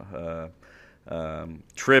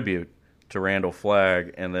 tribute to Randall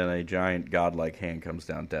Flagg, and then a giant godlike hand comes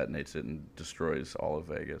down, detonates it, and destroys all of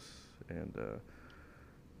Vegas. And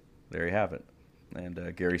there you have it. And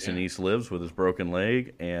Gary Sinise lives with his broken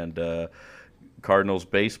leg, and Cardinals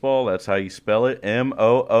baseball, that's how you spell it,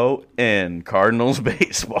 Moon, Cardinals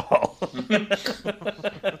baseball.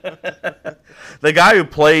 The guy who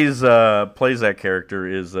plays that character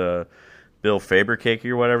is Bill Fabercake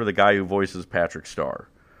or whatever, the guy who voices Patrick Starr.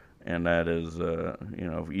 and that is,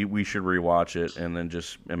 we should rewatch it and then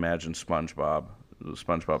just imagine SpongeBob. The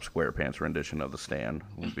SpongeBob SquarePants rendition of The Stand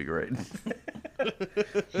would be great.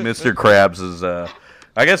 Mr. Krabs is,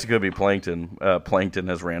 I guess it could be Plankton. Plankton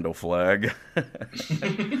as Randall Flagg.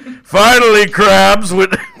 Finally, Krabs,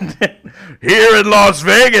 here in Las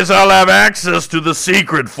Vegas, I'll have access to the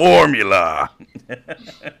secret formula.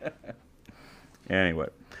 Anyway,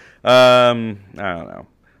 I don't know.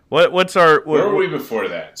 What's our? Where were we before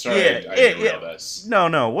that? Sorry, I didn't know this.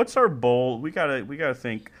 No. What's our bowl? We gotta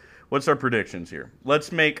think. What's our predictions here?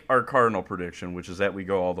 Let's make our Cardinal prediction, which is that we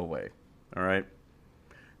go all the way. All right.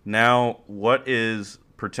 Now,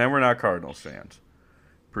 pretend we're not Cardinals fans.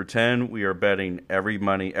 Pretend we are betting every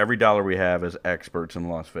dollar we have as experts in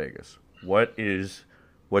Las Vegas. What's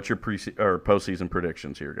your postseason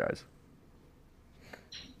predictions here, guys?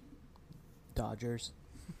 Dodgers.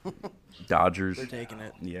 Dodgers. They're taking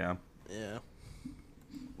it. Yeah. Yeah.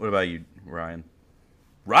 What about you, Ryan?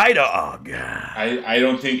 Rydog. I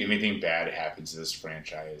don't think anything bad happens to this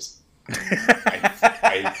franchise.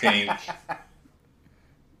 I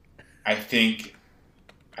think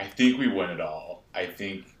we win it all. I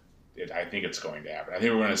think it's going to happen. I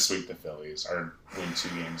think we're going to sweep the Phillies or win 2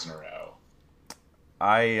 games in a row.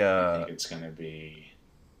 I think it's going to be.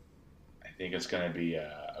 I think it's going to be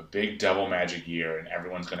a big double magic year, and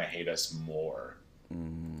everyone's going to hate us more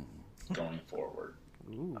going forward.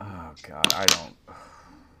 Ooh. Oh God, I don't.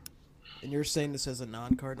 And you're saying this as a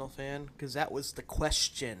non-Cardinal fan? Because that was the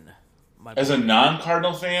question. As a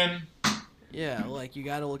non-Cardinal fan? Yeah, like you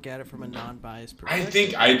got to look at it from a non-biased I perspective.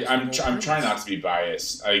 think I'm trying not to be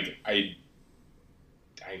biased. I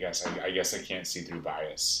guess I can't see through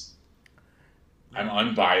bias. I'm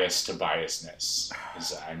unbiased to biasness.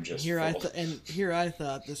 I'm just here. I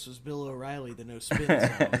thought this was Bill O'Reilly, the no spin zone.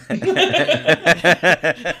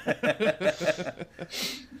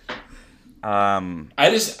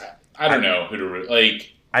 I don't know who to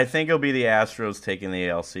like. I think it'll be the Astros taking the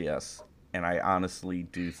ALCS, and I honestly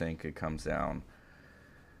do think it comes down.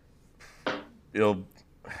 It'll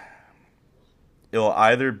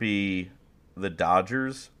either be the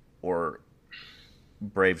Dodgers or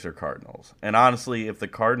Braves or Cardinals. And honestly, if the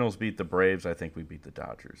Cardinals beat the Braves, I think we beat the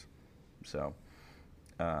Dodgers. So,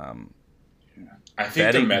 I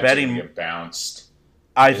think the Mets are going to get bounced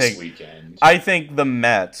this weekend. I think the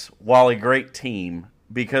Mets, while a great team,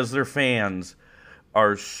 because their fans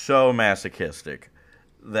are so masochistic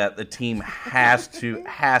that the team has to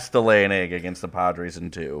lay an egg against the Padres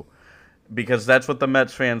in 2. Because that's what the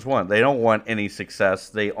Mets fans want. They don't want any success.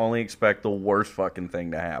 They only expect the worst fucking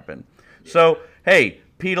thing to happen. Yeah. So, hey,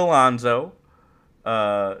 Pete Alonso,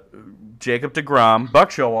 Jacob deGrom, Buck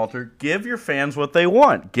Showalter, give your fans what they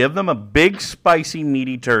want. Give them a big, spicy,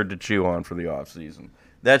 meaty turd to chew on for the offseason.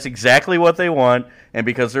 That's exactly what they want, and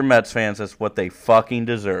because they're Mets fans, that's what they fucking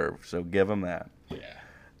deserve. So give them that. Yeah.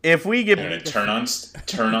 If we get turn on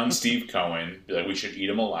Steve Cohen, be like, we should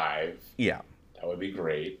eat him alive. Yeah, that would be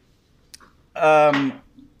great.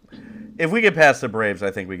 If we get past the Braves,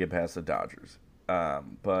 I think we get past the Dodgers.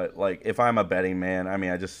 But like, if I'm a betting man, I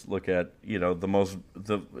mean, I just look at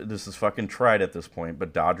this is fucking tried at this point,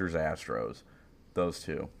 but Dodgers, Astros, those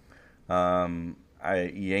two.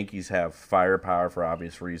 Yankees have firepower for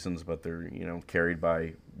obvious reasons, but they're carried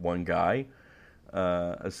by one guy,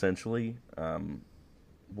 essentially.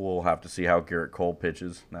 We'll have to see how Garrett Cole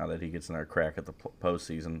pitches now that he gets another crack at the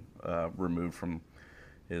postseason, removed from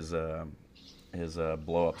his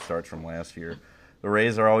blow up starts from last year. The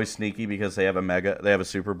Rays are always sneaky because they have a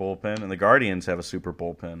super bullpen, and the Guardians have a super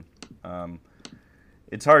bullpen.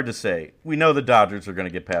 It's hard to say. We know the Dodgers are going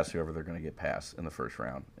to get past whoever they're going to get past in the first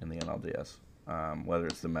round in the NLDS. Whether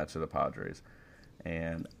it's the Mets or the Padres.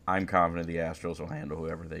 And I'm confident the Astros will handle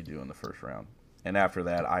whoever they do in the first round. And after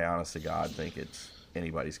that, I honest to God think it's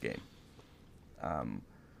anybody's game.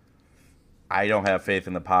 I don't have faith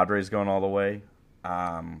in the Padres going all the way.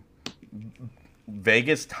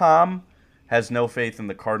 Vegas Tom has no faith in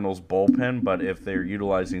the Cardinals' bullpen, but if they're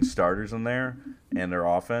utilizing starters in there and their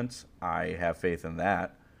offense, I have faith in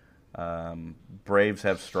that. Braves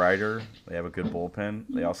have Strider. They have a good bullpen.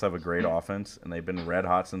 They also have a great offense, and they've been red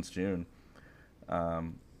hot since June.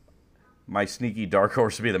 My sneaky dark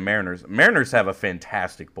horse would be the Mariners. Mariners have a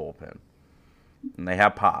fantastic bullpen, and they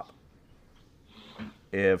have pop.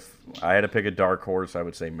 If I had to pick a dark horse, I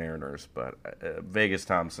would say Mariners, but Vegas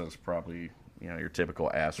Thompson's probably your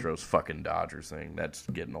typical Astros fucking Dodgers thing. That's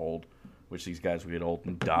getting old. Wish these guys would get old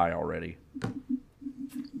and die already.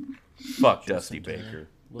 Fuck Dusty Baker.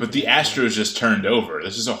 But the Astros just turned over.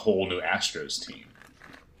 This is a whole new Astros team.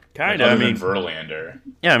 Kind of. Other than Verlander.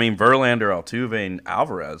 Yeah, Verlander, Altuve, and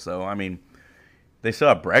Alvarez, though. They still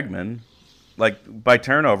have Bregman. Like, by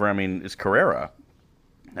turnover, I mean, it's Carrera.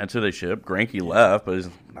 That's who they ship. Greinke left, but it's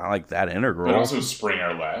not like that integral. But also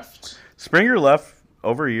Springer left. Springer left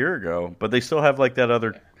over a year ago, but they still have like that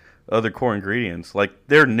other core ingredients. Like,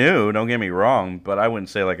 they're new, don't get me wrong, but I wouldn't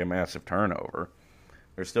say like a massive turnover.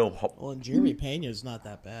 They're still. Well, and Jeremy Pena's not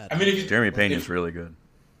that bad. I mean, Jeremy Pena's really good.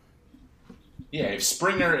 Yeah, if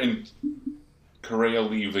Springer and Correa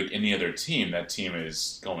leave like any other team, that team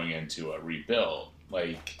is going into a rebuild.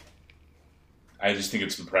 Like, I just think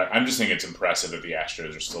it's I'm just thinking it's impressive that the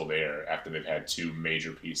Astros are still there after they've had two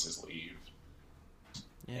major pieces leave.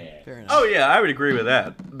 Yeah, fair enough. Oh yeah, I would agree with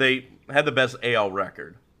that. They had the best AL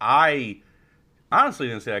record. I honestly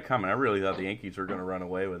didn't see that coming. I really thought the Yankees were going to run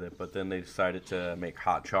away with it, but then they decided to make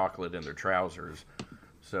hot chocolate in their trousers.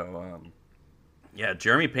 So, yeah,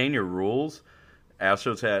 Jeremy Pena rules.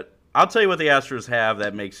 Astros had. I'll tell you what the Astros have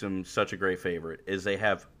that makes them such a great favorite is they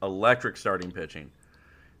have electric starting pitching.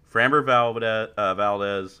 Framber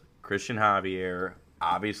Valdez, Christian Javier,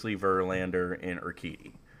 obviously Verlander, and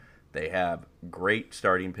Urquidy. They have great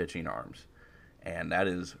starting pitching arms, and that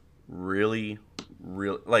is really,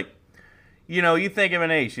 like, you know, you think of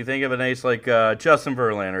an ace. You think of an ace like Justin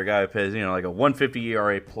Verlander, a guy who pays, you know, like a 150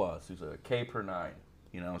 ERA plus, who's a K per 9,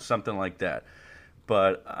 you know, something like that.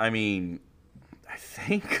 But I mean, I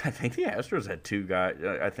think the Astros had two guys.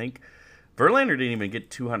 I think Verlander didn't even get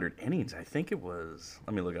 200 innings. I think it was.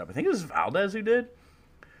 Let me look it up. I think it was Valdez who did.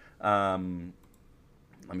 Let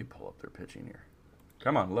me pull up their pitching here.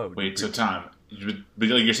 Come on, load. Wait, so Tom,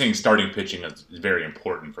 you're saying starting pitching is very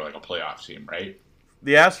important for like a playoff team, right?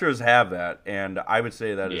 The Astros have that, and I would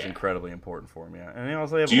say that is incredibly important for them. Yeah, and they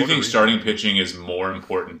also have. Do you think starting pitching is more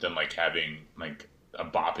important than like having like a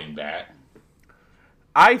bopping bat?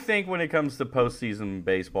 I think when it comes to postseason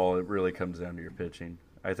baseball, it really comes down to your pitching.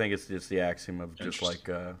 I think it's just the axiom of just like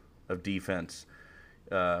of defense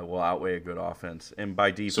will outweigh a good offense, and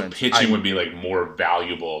by defense, so pitching would be like more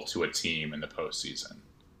valuable to a team in the postseason.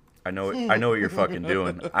 I know what you're fucking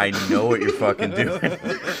doing. I know what you're fucking doing.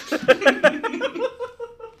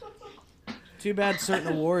 Too bad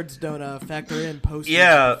certain awards don't factor in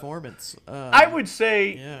postseason performance. I would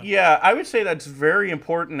say, I would say that's very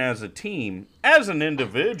important as a team. As an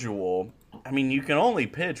individual, I mean, you can only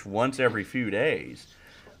pitch once every few days.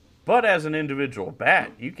 But as an individual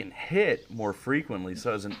bat, you can hit more frequently.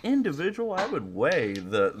 So as an individual, I would weigh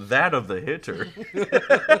that of the hitter.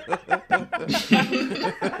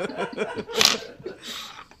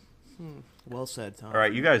 Well said, Tom. All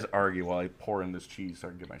right, you guys argue while I pour in this cheese so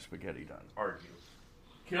I can get my spaghetti done. Argue.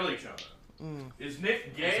 Kill each other. Is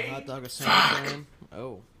Nick gay? Is a hot dog a sandwich?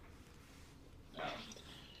 Oh.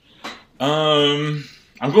 I'm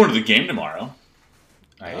going to the game tomorrow.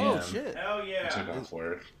 I am. Shit. Hell yeah. I took off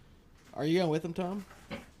work. Are you going with him, Tom?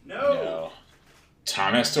 No.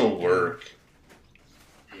 Tom has to work.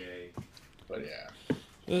 Yay. But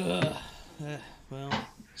yeah. Well.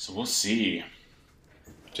 So we'll see.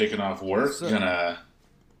 Taking off work. I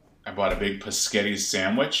bought a big Paschetti's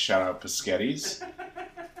sandwich. Shout out Paschetti's.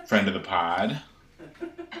 Friend of the pod.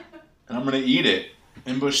 And I'm going to eat it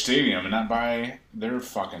in Busch Stadium and not buy their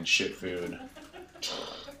fucking shit food.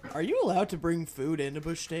 Are you allowed to bring food into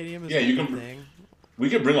Busch Stadium? Yeah, you can. We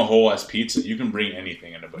could bring a whole ass pizza. You can bring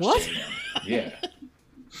anything into Busch Stadium. Yeah.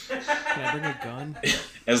 Can I bring a gun?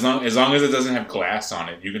 As long as it doesn't have glass on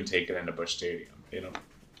it, you can take it into Busch Stadium. You know.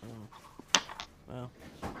 Oh. Well.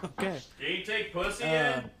 Okay. Did you take pussy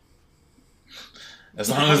in? As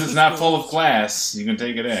long as it's not full of glass, you can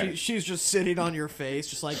take it in. She's just sitting on your face,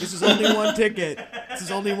 just like, this is only one ticket. This is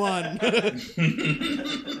only one. This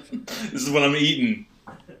is what I'm eating.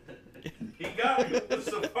 He got me with the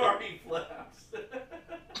safari flaps.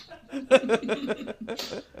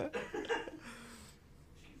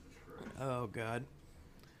 Oh, God.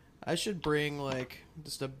 I should bring, like,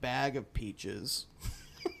 just a bag of peaches.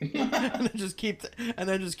 and then just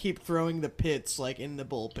keep throwing the pits like in the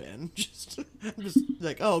bullpen. Just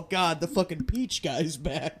like, oh God, the fucking peach guy's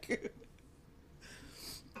back.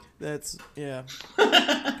 That's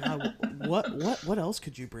God, what else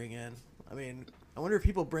could you bring in? I mean, I wonder if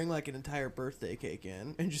people bring like an entire birthday cake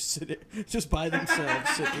in and just by themselves,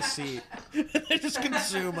 sit in a seat, and just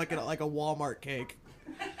consume like a Walmart cake.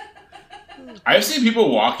 I've seen people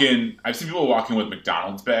walk in with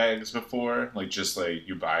McDonald's bags before, like just like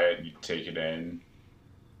you buy it and you take it in.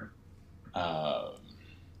 My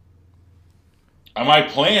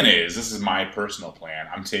plan is, this is my personal plan,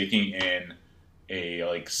 I'm taking in a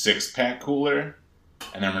like 6-pack cooler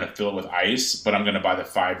and then I'm gonna fill it with ice, but I'm gonna buy the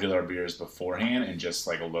 $5 beers beforehand and just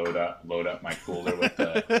like load up my cooler with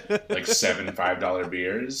the like 7 $5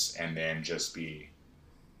 beers and then just be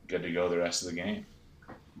good to go the rest of the game.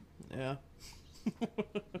 Yeah.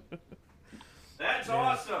 That's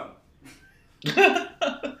awesome.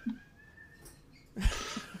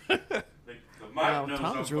 Wow,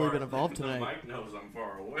 Tom has really been involved tonight. The mic knows I'm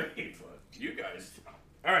far away, but you guys.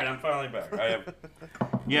 All right, I'm finally back.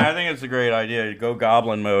 Yeah, I think it's a great idea to go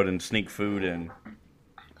goblin mode and sneak food in.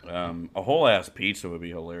 A whole ass pizza would be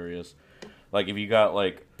hilarious. Like if you got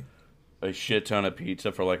like a shit ton of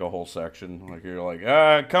pizza for like a whole section. Like you're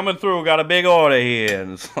like, coming through, got a big order here,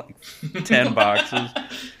 and it's like 10 boxes.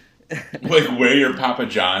 Like wear your Papa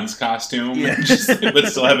John's costume, but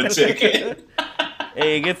still have a ticket.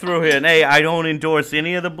 Hey, get through here. And hey, I don't endorse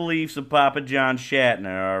any of the beliefs of Papa John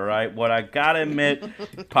Shatner, all right? What I gotta admit,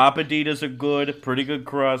 Papaditas are good, pretty good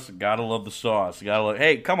crust. Gotta love the sauce.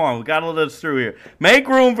 Hey, come on, we gotta let us through here. Make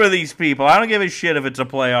room for these people. I don't give a shit if it's a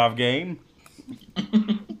playoff game.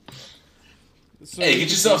 So hey, get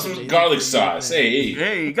yourself some garlic sauce.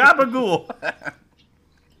 Hey, gabagool.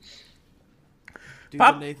 Do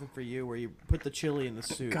the Nathan for you, where you put the chili in the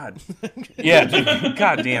soup. God, yeah, dude.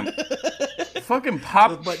 God damn. Fucking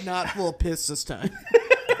Pop, but not full of piss this time.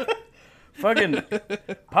 Fucking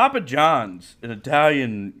Papa John's, an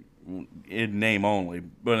Italian in name only,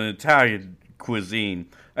 but an Italian cuisine.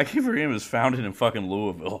 I keep forgetting it was founded in fucking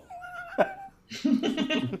Louisville.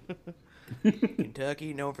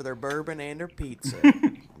 Kentucky, known for their bourbon and their pizza.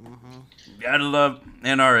 Mm-hmm. Gotta love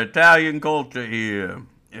and our Italian culture here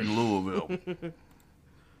in Louisville.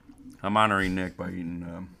 I'm honoring Nick by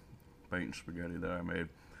eating spaghetti that I made.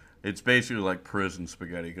 It's basically like prison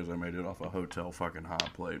spaghetti because I made it off a hotel fucking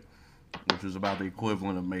hot plate, which is about the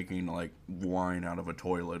equivalent of making like wine out of a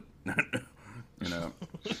toilet,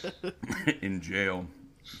 in jail.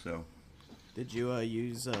 So, did you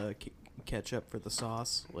use ketchup for the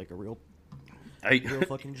sauce like a real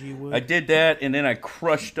fucking G would? I did that, and then I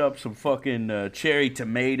crushed up some fucking cherry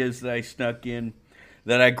tomatoes that I snuck in,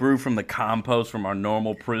 that I grew from the compost from our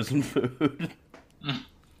normal prison food.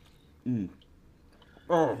 Mm.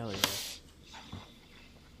 Oh. Hell yeah.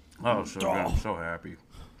 Oh, so good. I'm so happy.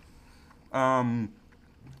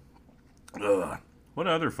 What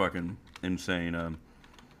other fucking insane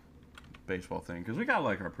baseball thing? Because we got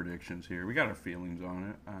like our predictions here. We got our feelings on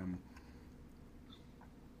it.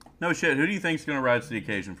 No shit. Who do you think's going to rise to the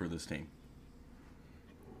occasion for this team?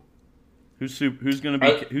 Who's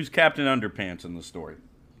Captain Underpants in the story?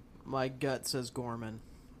 My gut says Gorman,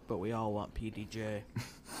 but we all want PDJ.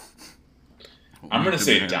 I'm going to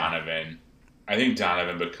say Donovan. I think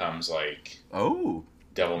Donovan becomes like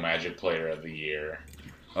Devil Magic Player of the Year.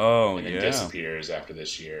 Oh, and then disappears after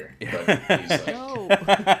this year. Yeah. But he's like, no.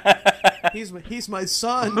 He's my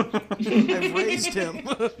son. I've raised him.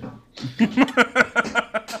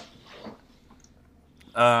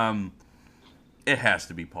 It has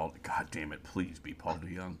to be Paul. God damn it! Please be Paul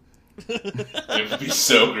DeYoung. It would be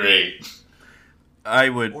so great. I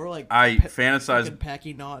would. Or like I fantasize.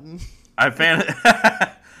 Packy Naughton.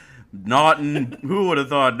 Naughton. Who would have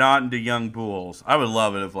thought Naughton to Young Pools? I would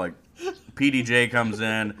love it if like PDJ comes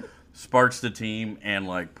in, sparks the team, and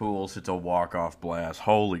like Pools hits a walk-off blast.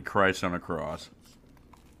 Holy Christ on a cross!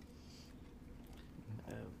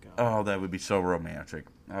 Oh God. Oh, that would be so romantic.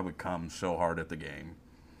 I would come so hard at the game.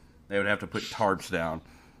 They would have to put tarps down.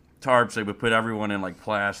 Tarps, they would put everyone in like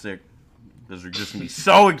plastic. Because they're just going to be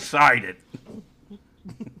so excited.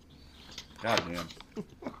 God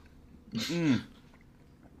damn.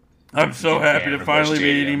 I'm so happy to finally be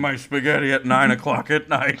eating my spaghetti at 9 o'clock at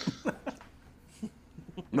night.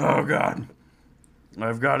 Oh, God.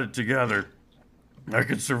 I've got it together. I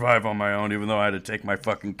could survive on my own even though I had to take my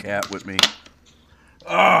fucking cat with me.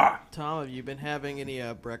 Tom, have you been having any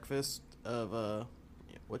breakfast of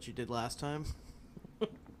what you did last time?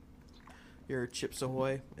 Your Chips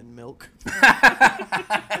Ahoy and milk.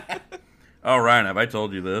 Oh, Ryan, have I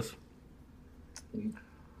told you this?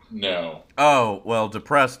 No. Oh, well,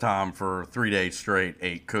 depressed Tom for 3 days straight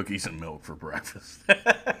ate cookies and milk for breakfast.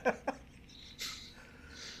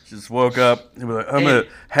 Just woke up and was like, I'm a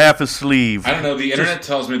half a sleeve. I don't know. The internet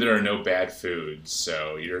tells me there are no bad foods,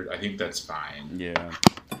 so I think that's fine. Yeah.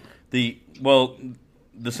 The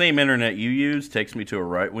same internet you use takes me to a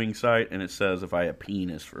right-wing site, and it says if I have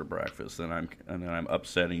penis for breakfast, then I'm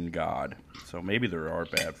upsetting God. So maybe there are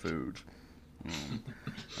bad foods.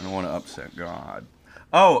 I don't want to upset God.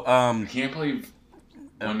 Oh, I can't believe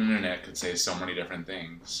one internet could say so many different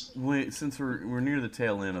things. Wait, since we're near the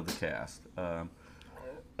tail end of the cast.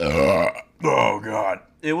 Oh God!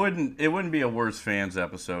 It wouldn't be a worse fans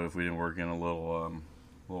episode if we didn't work in a little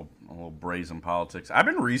brazen politics. I've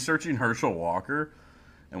been researching Herschel Walker,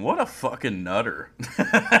 and what a fucking nutter!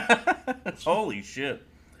 Holy shit!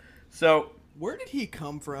 So where did he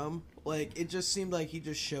come from? Like, it just seemed like he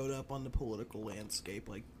just showed up on the political landscape,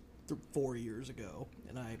 like, 4 years ago,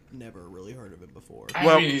 and I never really heard of him before.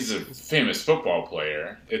 I mean, he's a famous football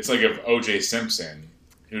player. It's like if O.J. Simpson,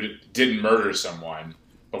 who didn't murder someone,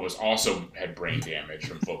 but was also had brain damage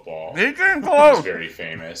from football. He came close. Was very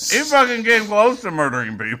famous. He fucking came close to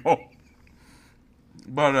murdering people.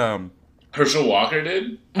 But, Herschel Walker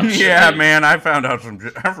did? Yeah, man, I found out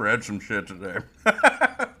I've read some shit today.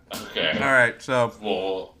 Okay. All right, so.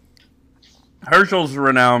 Well, Herschel's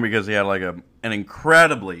renowned because he had like an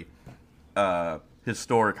incredibly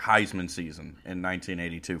historic Heisman season in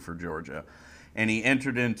 1982 for Georgia. And he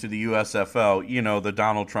entered into the USFL, the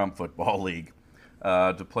Donald Trump Football League,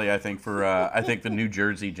 to play, I think, for the New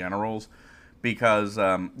Jersey Generals. Because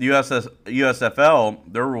USFL,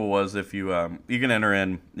 their rule was if you can enter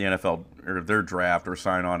in the NFL or their draft or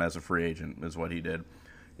sign on as a free agent is what he did.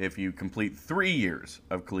 If you complete 3 years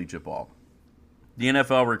of collegiate ball. The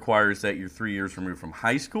NFL requires that you're 3 years removed from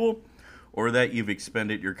high school or that you've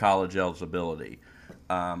expended your college eligibility.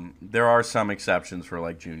 There are some exceptions for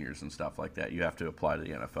like juniors and stuff like that. You have to apply to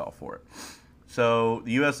the NFL for it. So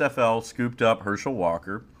the USFL scooped up Herschel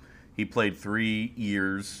Walker. He played 3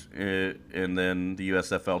 years, and then the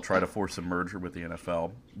USFL tried to force a merger with the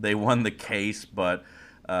NFL. They won the case, but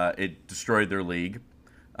it destroyed their league.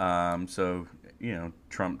 So,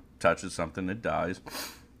 Trump touches something, it dies.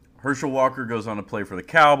 Herschel Walker goes on to play for the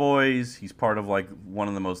Cowboys. He's part of like one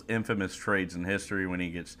of the most infamous trades in history when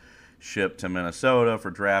he gets shipped to Minnesota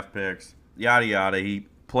for draft picks. Yada yada. He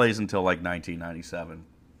plays until like 1997.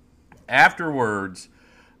 Afterwards,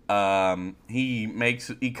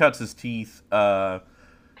 he cuts his teeth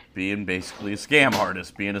being basically a scam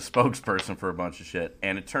artist, being a spokesperson for a bunch of shit.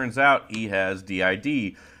 And it turns out he has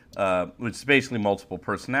DID, which is basically multiple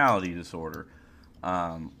personality disorder.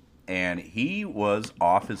 And he was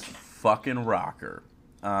off his fucking rocker.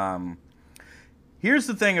 Here's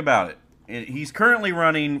the thing about it. He's currently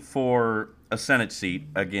running for a Senate seat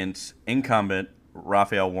against incumbent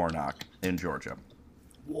Raphael Warnock in Georgia.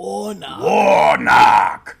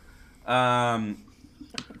 Warnock!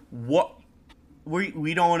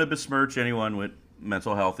 We don't want to besmirch anyone with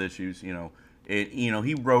mental health issues. He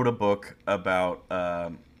wrote a book about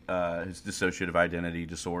his dissociative identity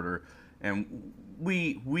disorder, and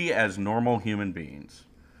we as normal human beings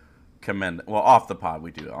commend. Well, off the pod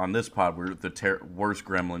we do. On this pod, we're the worst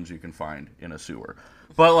gremlins you can find in a sewer.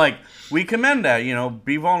 But like we commend that.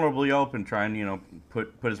 Be vulnerably open, try and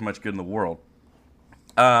put as much good in the world.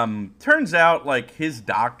 Turns out like his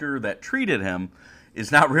doctor that treated him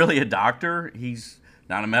is not really a doctor. He's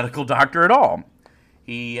not a medical doctor at all.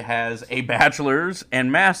 He has a bachelor's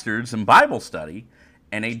and master's in Bible study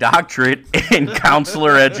and a doctorate in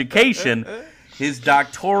counselor education. His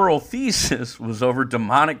doctoral thesis was over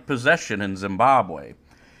demonic possession in Zimbabwe.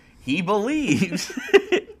 He believes,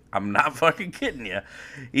 I'm not fucking kidding you,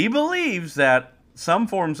 he believes that some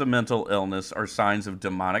forms of mental illness are signs of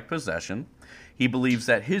demonic possession. He believes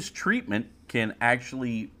that his treatment can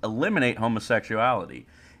actually eliminate homosexuality.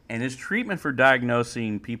 And his treatment for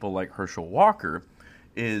diagnosing people like Herschel Walker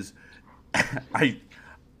is, I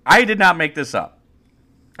did not make this up,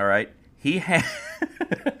 all right? He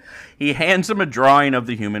hands him a drawing of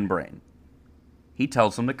the human brain. He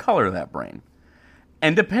tells him to color that brain.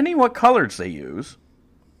 And depending what colors they use,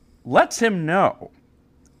 lets him know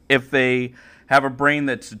if they have a brain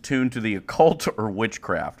that's attuned to the occult or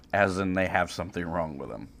witchcraft, as in they have something wrong with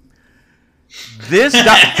them.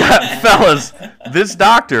 Fellas, this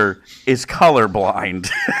doctor is colorblind.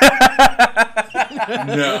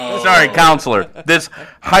 No. Sorry, counselor. This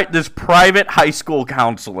private high school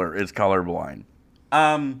counselor is colorblind.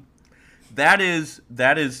 That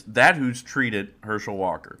who's treated Herschel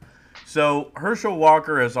Walker. So Herschel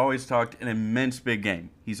Walker has always talked an immense big game.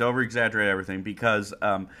 He's over-exaggerated everything because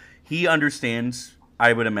he understands,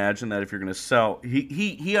 I would imagine, that if you're going to sell,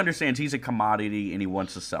 he understands he's a commodity and he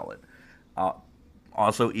wants to sell it.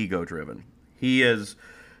 Also ego-driven. He has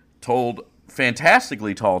told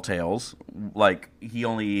fantastically tall tales. Like he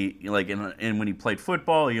only and when he played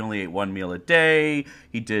football, he only ate one meal a day.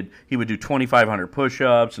 He would do 2,500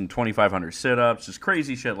 push-ups and 2,500 sit-ups, just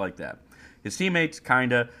crazy shit like that. His teammates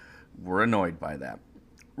kinda were annoyed by that.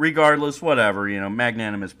 Regardless, whatever,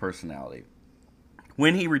 magnanimous personality.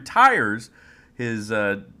 When he retires, his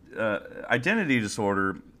identity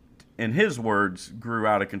disorder, in his words, grew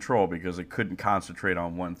out of control because it couldn't concentrate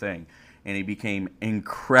on one thing. And he became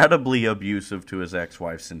incredibly abusive to his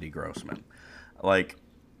ex-wife, Cindy Grossman. Like,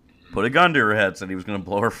 put a gun to her head, said he was going to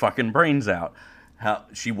blow her fucking brains out.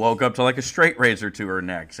 She woke up to like a straight razor to her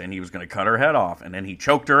neck, saying he was going to cut her head off. And then he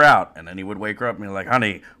choked her out. And then he would wake her up and be like,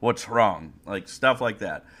 honey, what's wrong? Like, stuff like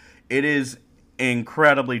that. It is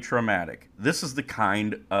incredibly traumatic. This is the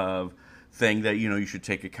kind of thing that, you should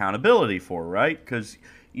take accountability for, right? Because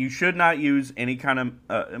you should not use any kind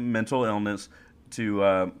of mental illness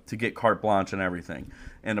to get carte blanche and everything.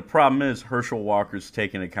 And the problem is Herschel Walker's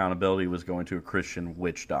taking accountability was going to a Christian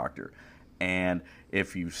witch doctor. And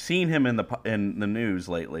if you've seen him in the news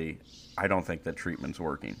lately, I don't think that treatment's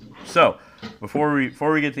working. So before we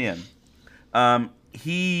get to the end,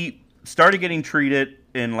 he started getting treated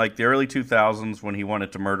in like the early 2000s when he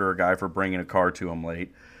wanted to murder a guy for bringing a car to him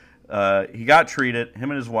late. He got treated.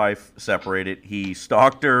 Him and his wife separated. He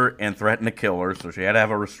stalked her and threatened to kill her, so she had to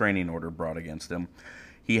have a restraining order brought against him.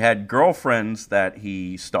 He had girlfriends that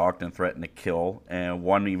he stalked and threatened to kill, and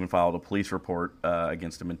one even filed a police report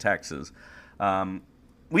against him in Texas.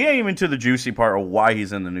 We ain't even to the juicy part of why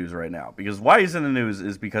he's in the news right now. Because why he's in the news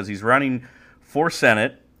is because he's running for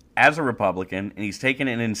Senate as a Republican, and he's taking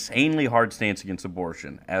an insanely hard stance against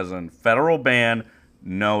abortion, as in federal ban,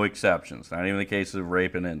 no exceptions. Not even the case of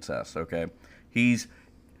rape and incest, okay? He's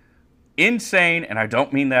insane, and I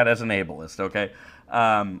don't mean that as an ableist, okay?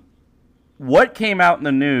 What came out in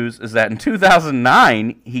the news is that in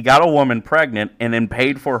 2009, he got a woman pregnant and then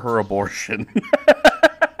paid for her abortion.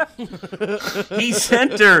 He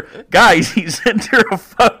sent her a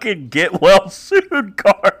fucking get well soon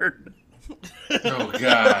card. Oh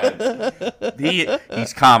God.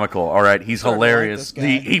 He's comical, all right. He's hilarious.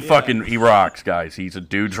 He rocks, guys. He's a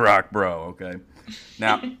dude's rock bro, okay?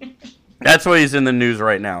 Now, that's why he's in the news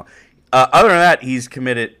right now. Other than that, he's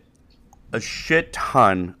committed a shit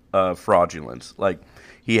ton of fraudulence. Like,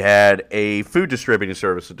 he had a food distributing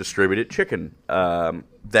service that distributed chicken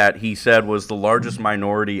that he said was the largest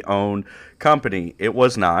minority-owned company. It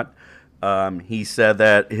was not. He said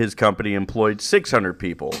that his company employed 600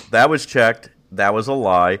 people. That was checked. That was a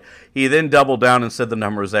lie. He then doubled down and said the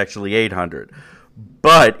number was actually 800.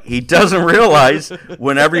 But he doesn't realize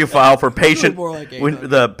whenever you file for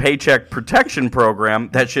the Paycheck Protection Program,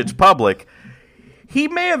 that shit's public. He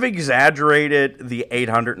may have exaggerated the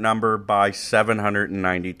 800 number by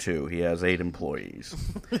 792. He has 8 employees.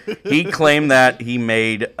 He claimed that he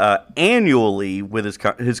made annually with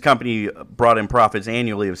his company brought in profits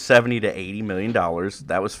annually of $70 to $80 million.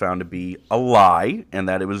 That was found to be a lie, and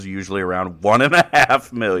that it was usually around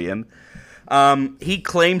 $1.5 million. He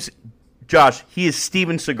claims, Josh, he is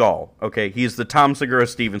Steven Seagal. Okay, he is the Tom Segura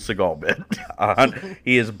Steven Seagal bit.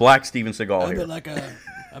 He is Black Steven Seagal here.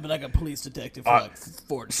 I've been like a police detective for like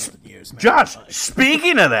 40-something years, man. Josh,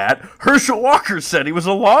 speaking of that, Herschel Walker said he was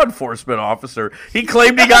a law enforcement officer. He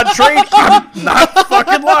claimed he got trained. I'm not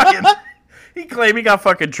fucking lying. He claimed he got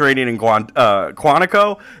fucking training in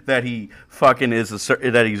Quantico, that he fucking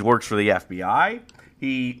that he works for the FBI.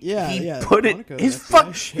 He put it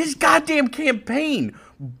his goddamn campaign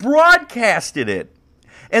broadcasted it.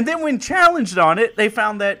 And then when challenged on it, they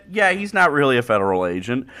found that he's not really a federal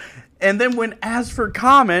agent. And then when asked for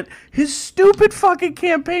comment, his stupid fucking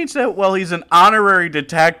campaign said, well, he's an honorary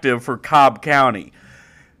detective for Cobb County.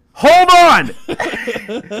 Hold on!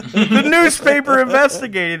 The newspaper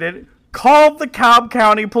investigated it, called the Cobb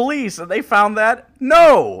County police, and they found that,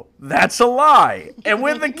 no, that's a lie. And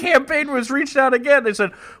when the campaign was reached out again, they said,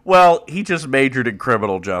 well, he just majored in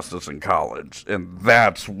criminal justice in college. And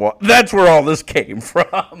that's where all this came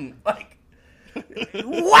from. Like,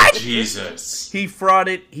 what? Jesus. He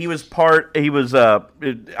frauded.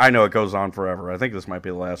 I know it goes on forever. I think this might be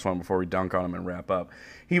the last one before we dunk on him and wrap up.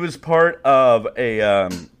 He was part of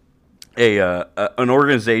an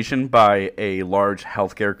organization by a large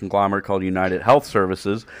healthcare conglomerate called United Health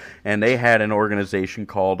Services, and they had an organization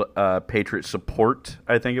called Patriot Support,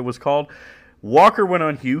 I think it was called. Walker went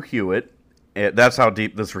on Hugh Hewitt, that's how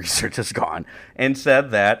deep this research has gone, and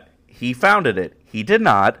said that he founded it. He did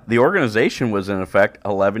not. The organization was in effect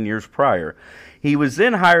 11 years prior. He was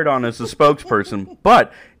then hired on as a spokesperson,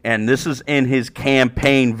 but, and this is in his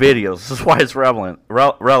campaign videos, this is why it's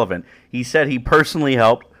relevant, he said he personally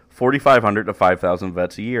helped 4,500 to 5,000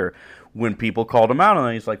 vets a year. When people called him out on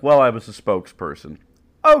it, he's like, well, I was a spokesperson.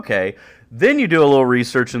 Okay. Then you do a little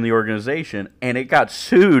research in the organization, and it got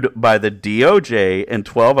sued by the DOJ and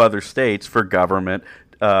 12 other states for government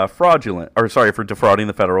for defrauding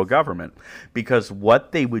the federal government. Because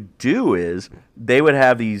what they would do is they would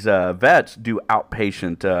have these vets do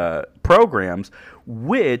outpatient programs,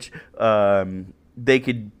 which they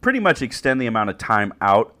could pretty much extend the amount of time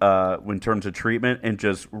out in terms of treatment and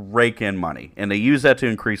just rake in money. And they use that to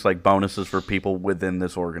increase like bonuses for people within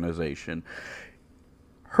this organization.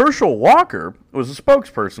 Herschel Walker was a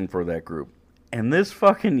spokesperson for that group. And this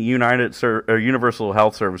fucking Universal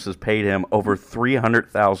Health Services paid him over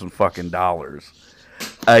 $300,000 fucking dollars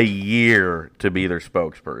a year to be their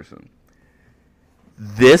spokesperson.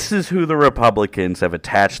 This is who the Republicans have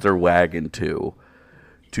attached their wagon to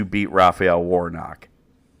beat Raphael Warnock.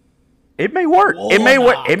 It may work. It may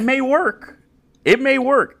work. It may work. It may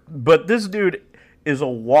work. But this dude is a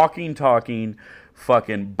walking, talking,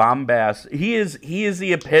 fucking bombast. He is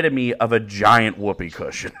the epitome of a giant whoopee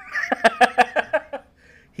cushion.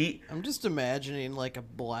 I'm just imagining like a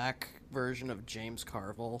black version of James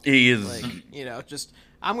Carville. He is, like, just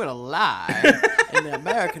I'm gonna lie, and the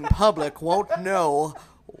American public won't know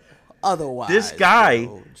otherwise. This guy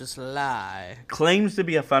just lie. Claims to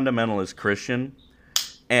be a fundamentalist Christian,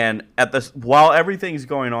 and while everything's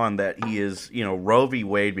going on, that he is, Roe v.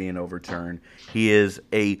 Wade being overturned, he is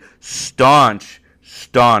a staunch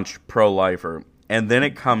pro-lifer, and then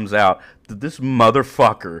it comes out that this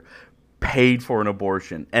motherfucker paid for an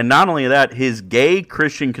abortion. And not only that, his gay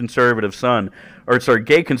conservative son,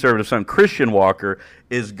 Christian Walker,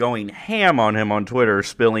 is going ham on him on Twitter,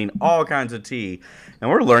 spilling all kinds of tea.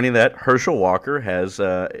 And we're learning that Herschel Walker has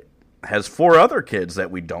 4 other kids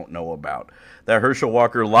that we don't know about. That Herschel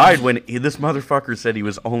Walker lied when this motherfucker said he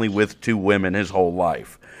was only with 2 women his whole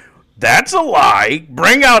life. That's a lie.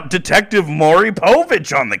 Bring out Detective Maury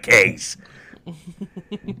Povich on the case.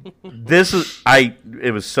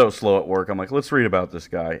 It was so slow at work. I'm like, let's read about this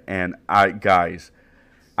guy. And guys,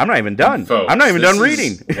 I'm not even done. Folks, I'm not even done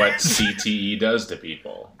reading. What CTE does to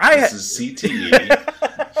people. This is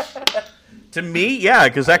CTE. To me, yeah,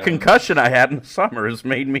 because that concussion I had in the summer has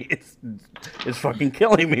made me, it's fucking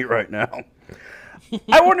killing me right now.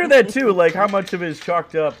 I wonder that too, like how much of it is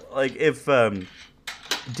chalked up, like if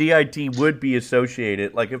DIT would be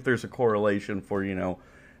associated, like if there's a correlation for,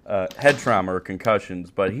 head trauma or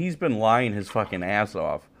concussions, but he's been lying his fucking ass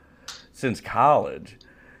off since college.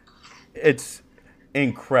 It's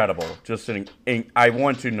incredible. I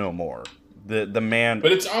want to know more. The man,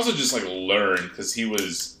 but it's also just like learn, because he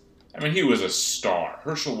was a star.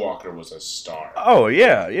 Herschel Walker was a star. Oh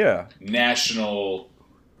yeah. National,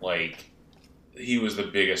 like he was the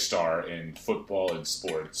biggest star in football and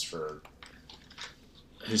sports for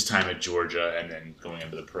his time at Georgia, and then going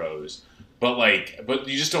into the pros. But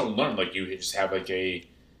you just don't learn. Like, you just have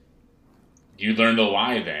you learn to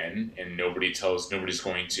lie then, and nobody's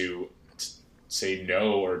going to say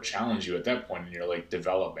no or challenge you at that point in your,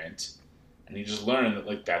 development. And you just learn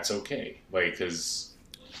that, that's okay. Because,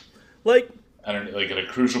 I don't know, at a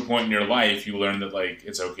crucial point in your life, you learn that,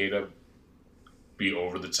 it's okay to be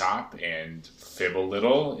over the top and fib a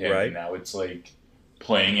little. And right. Now it's,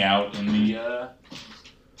 playing out in the...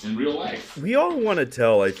 in real life. We all want to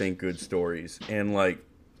tell, I think, good stories. And,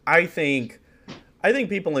 I think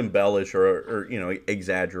people embellish or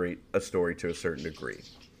exaggerate a story to a certain degree.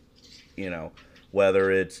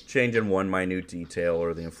 Whether it's changing one minute detail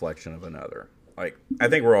or the inflection of another. I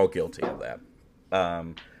think we're all guilty of that.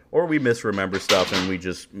 Or we misremember stuff and we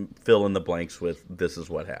just fill in the blanks with, this is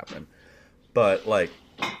what happened. But,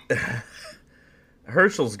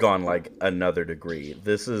 Herschel's gone, another degree.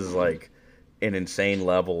 This is, an insane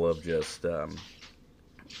level of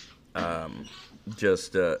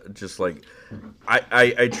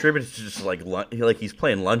I attribute it to just he's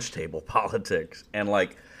playing lunch table politics, and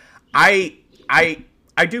I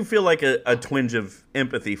do feel a twinge of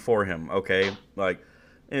empathy for him. Okay, at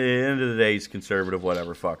the end of the day, he's conservative,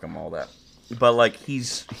 whatever, fuck him, all that. But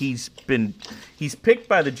he's picked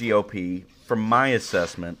by the GOP, from my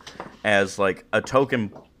assessment, as a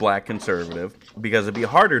token black conservative, because it'd be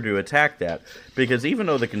harder to attack that, because even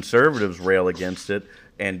though the conservatives rail against it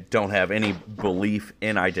and don't have any belief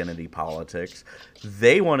in identity politics,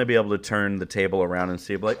 they want to be able to turn the table around and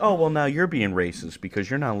say, oh, well, now you're being racist because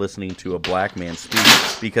you're not listening to a black man speak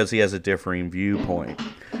because he has a differing viewpoint.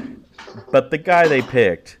 But the guy they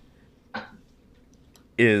picked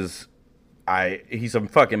he's a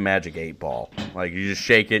fucking magic 8-ball. You just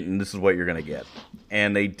shake it and this is what you're going to get.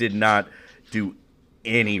 And they did not do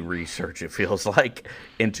any research, it feels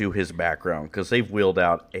into his background, because they've wheeled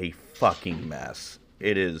out a fucking mess.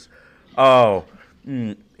 It is,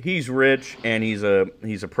 he's rich and he's a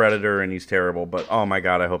predator and he's terrible, but oh my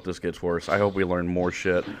god, I hope this gets worse. I hope we learn more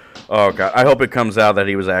shit. Oh god, I hope it comes out that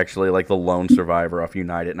he was actually the lone survivor off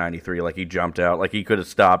United 93. He jumped out, he could have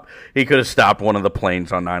stopped one of the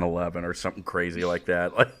planes on 9/11 or something crazy like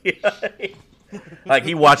that.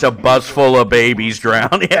 He watched a bus full of babies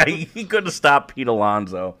drown. Yeah, he could have stopped Pete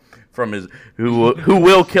Alonso from who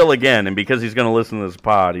will kill again, and because he's going to listen to this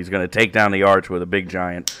pod, he's going to take down the arch with a big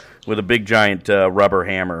giant rubber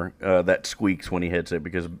hammer that squeaks when he hits it,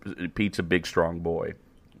 because Pete's a big strong boy.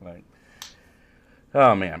 Right.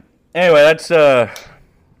 Oh man. Anyway, that's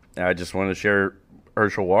I just wanted to share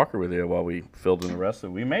Herschel Walker with you while we filled in the rest of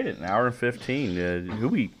it. We made it an hour and 15. Who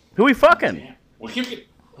we fucking? Yeah.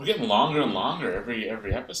 We're getting longer and longer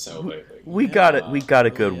every episode lately. We got it. We got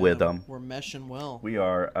it good with them. We're meshing well. We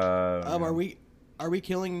are. Are we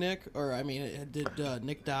killing Nick? Or I mean, did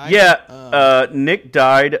Nick die? Yeah, Nick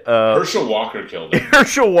died. Herschel Walker killed him.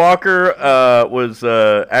 Herschel Walker was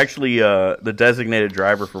actually the designated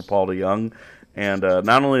driver for Paul DeYoung, and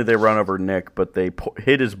not only did they run over Nick, but they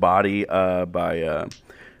hid his body by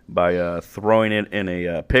throwing it in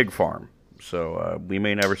a pig farm. So we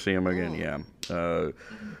may never see him again. Yeah.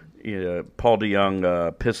 Paul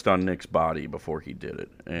DeYoung pissed on Nick's body before he did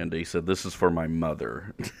it, and he said, "This is for my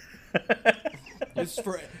mother." This is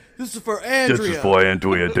for Andrea. This is for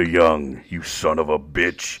Andrea DeYoung, you son of a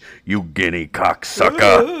bitch, you guinea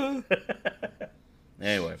cocksucker.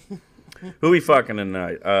 Anyway, who we fucking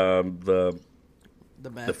tonight? The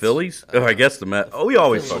Mets. The Phillies? I guess the Mets. Oh, we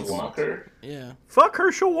always fuck Walker. Yeah. Fuck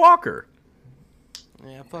Herschel Walker.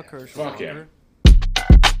 Yeah, fuck Herschel Walker. Him.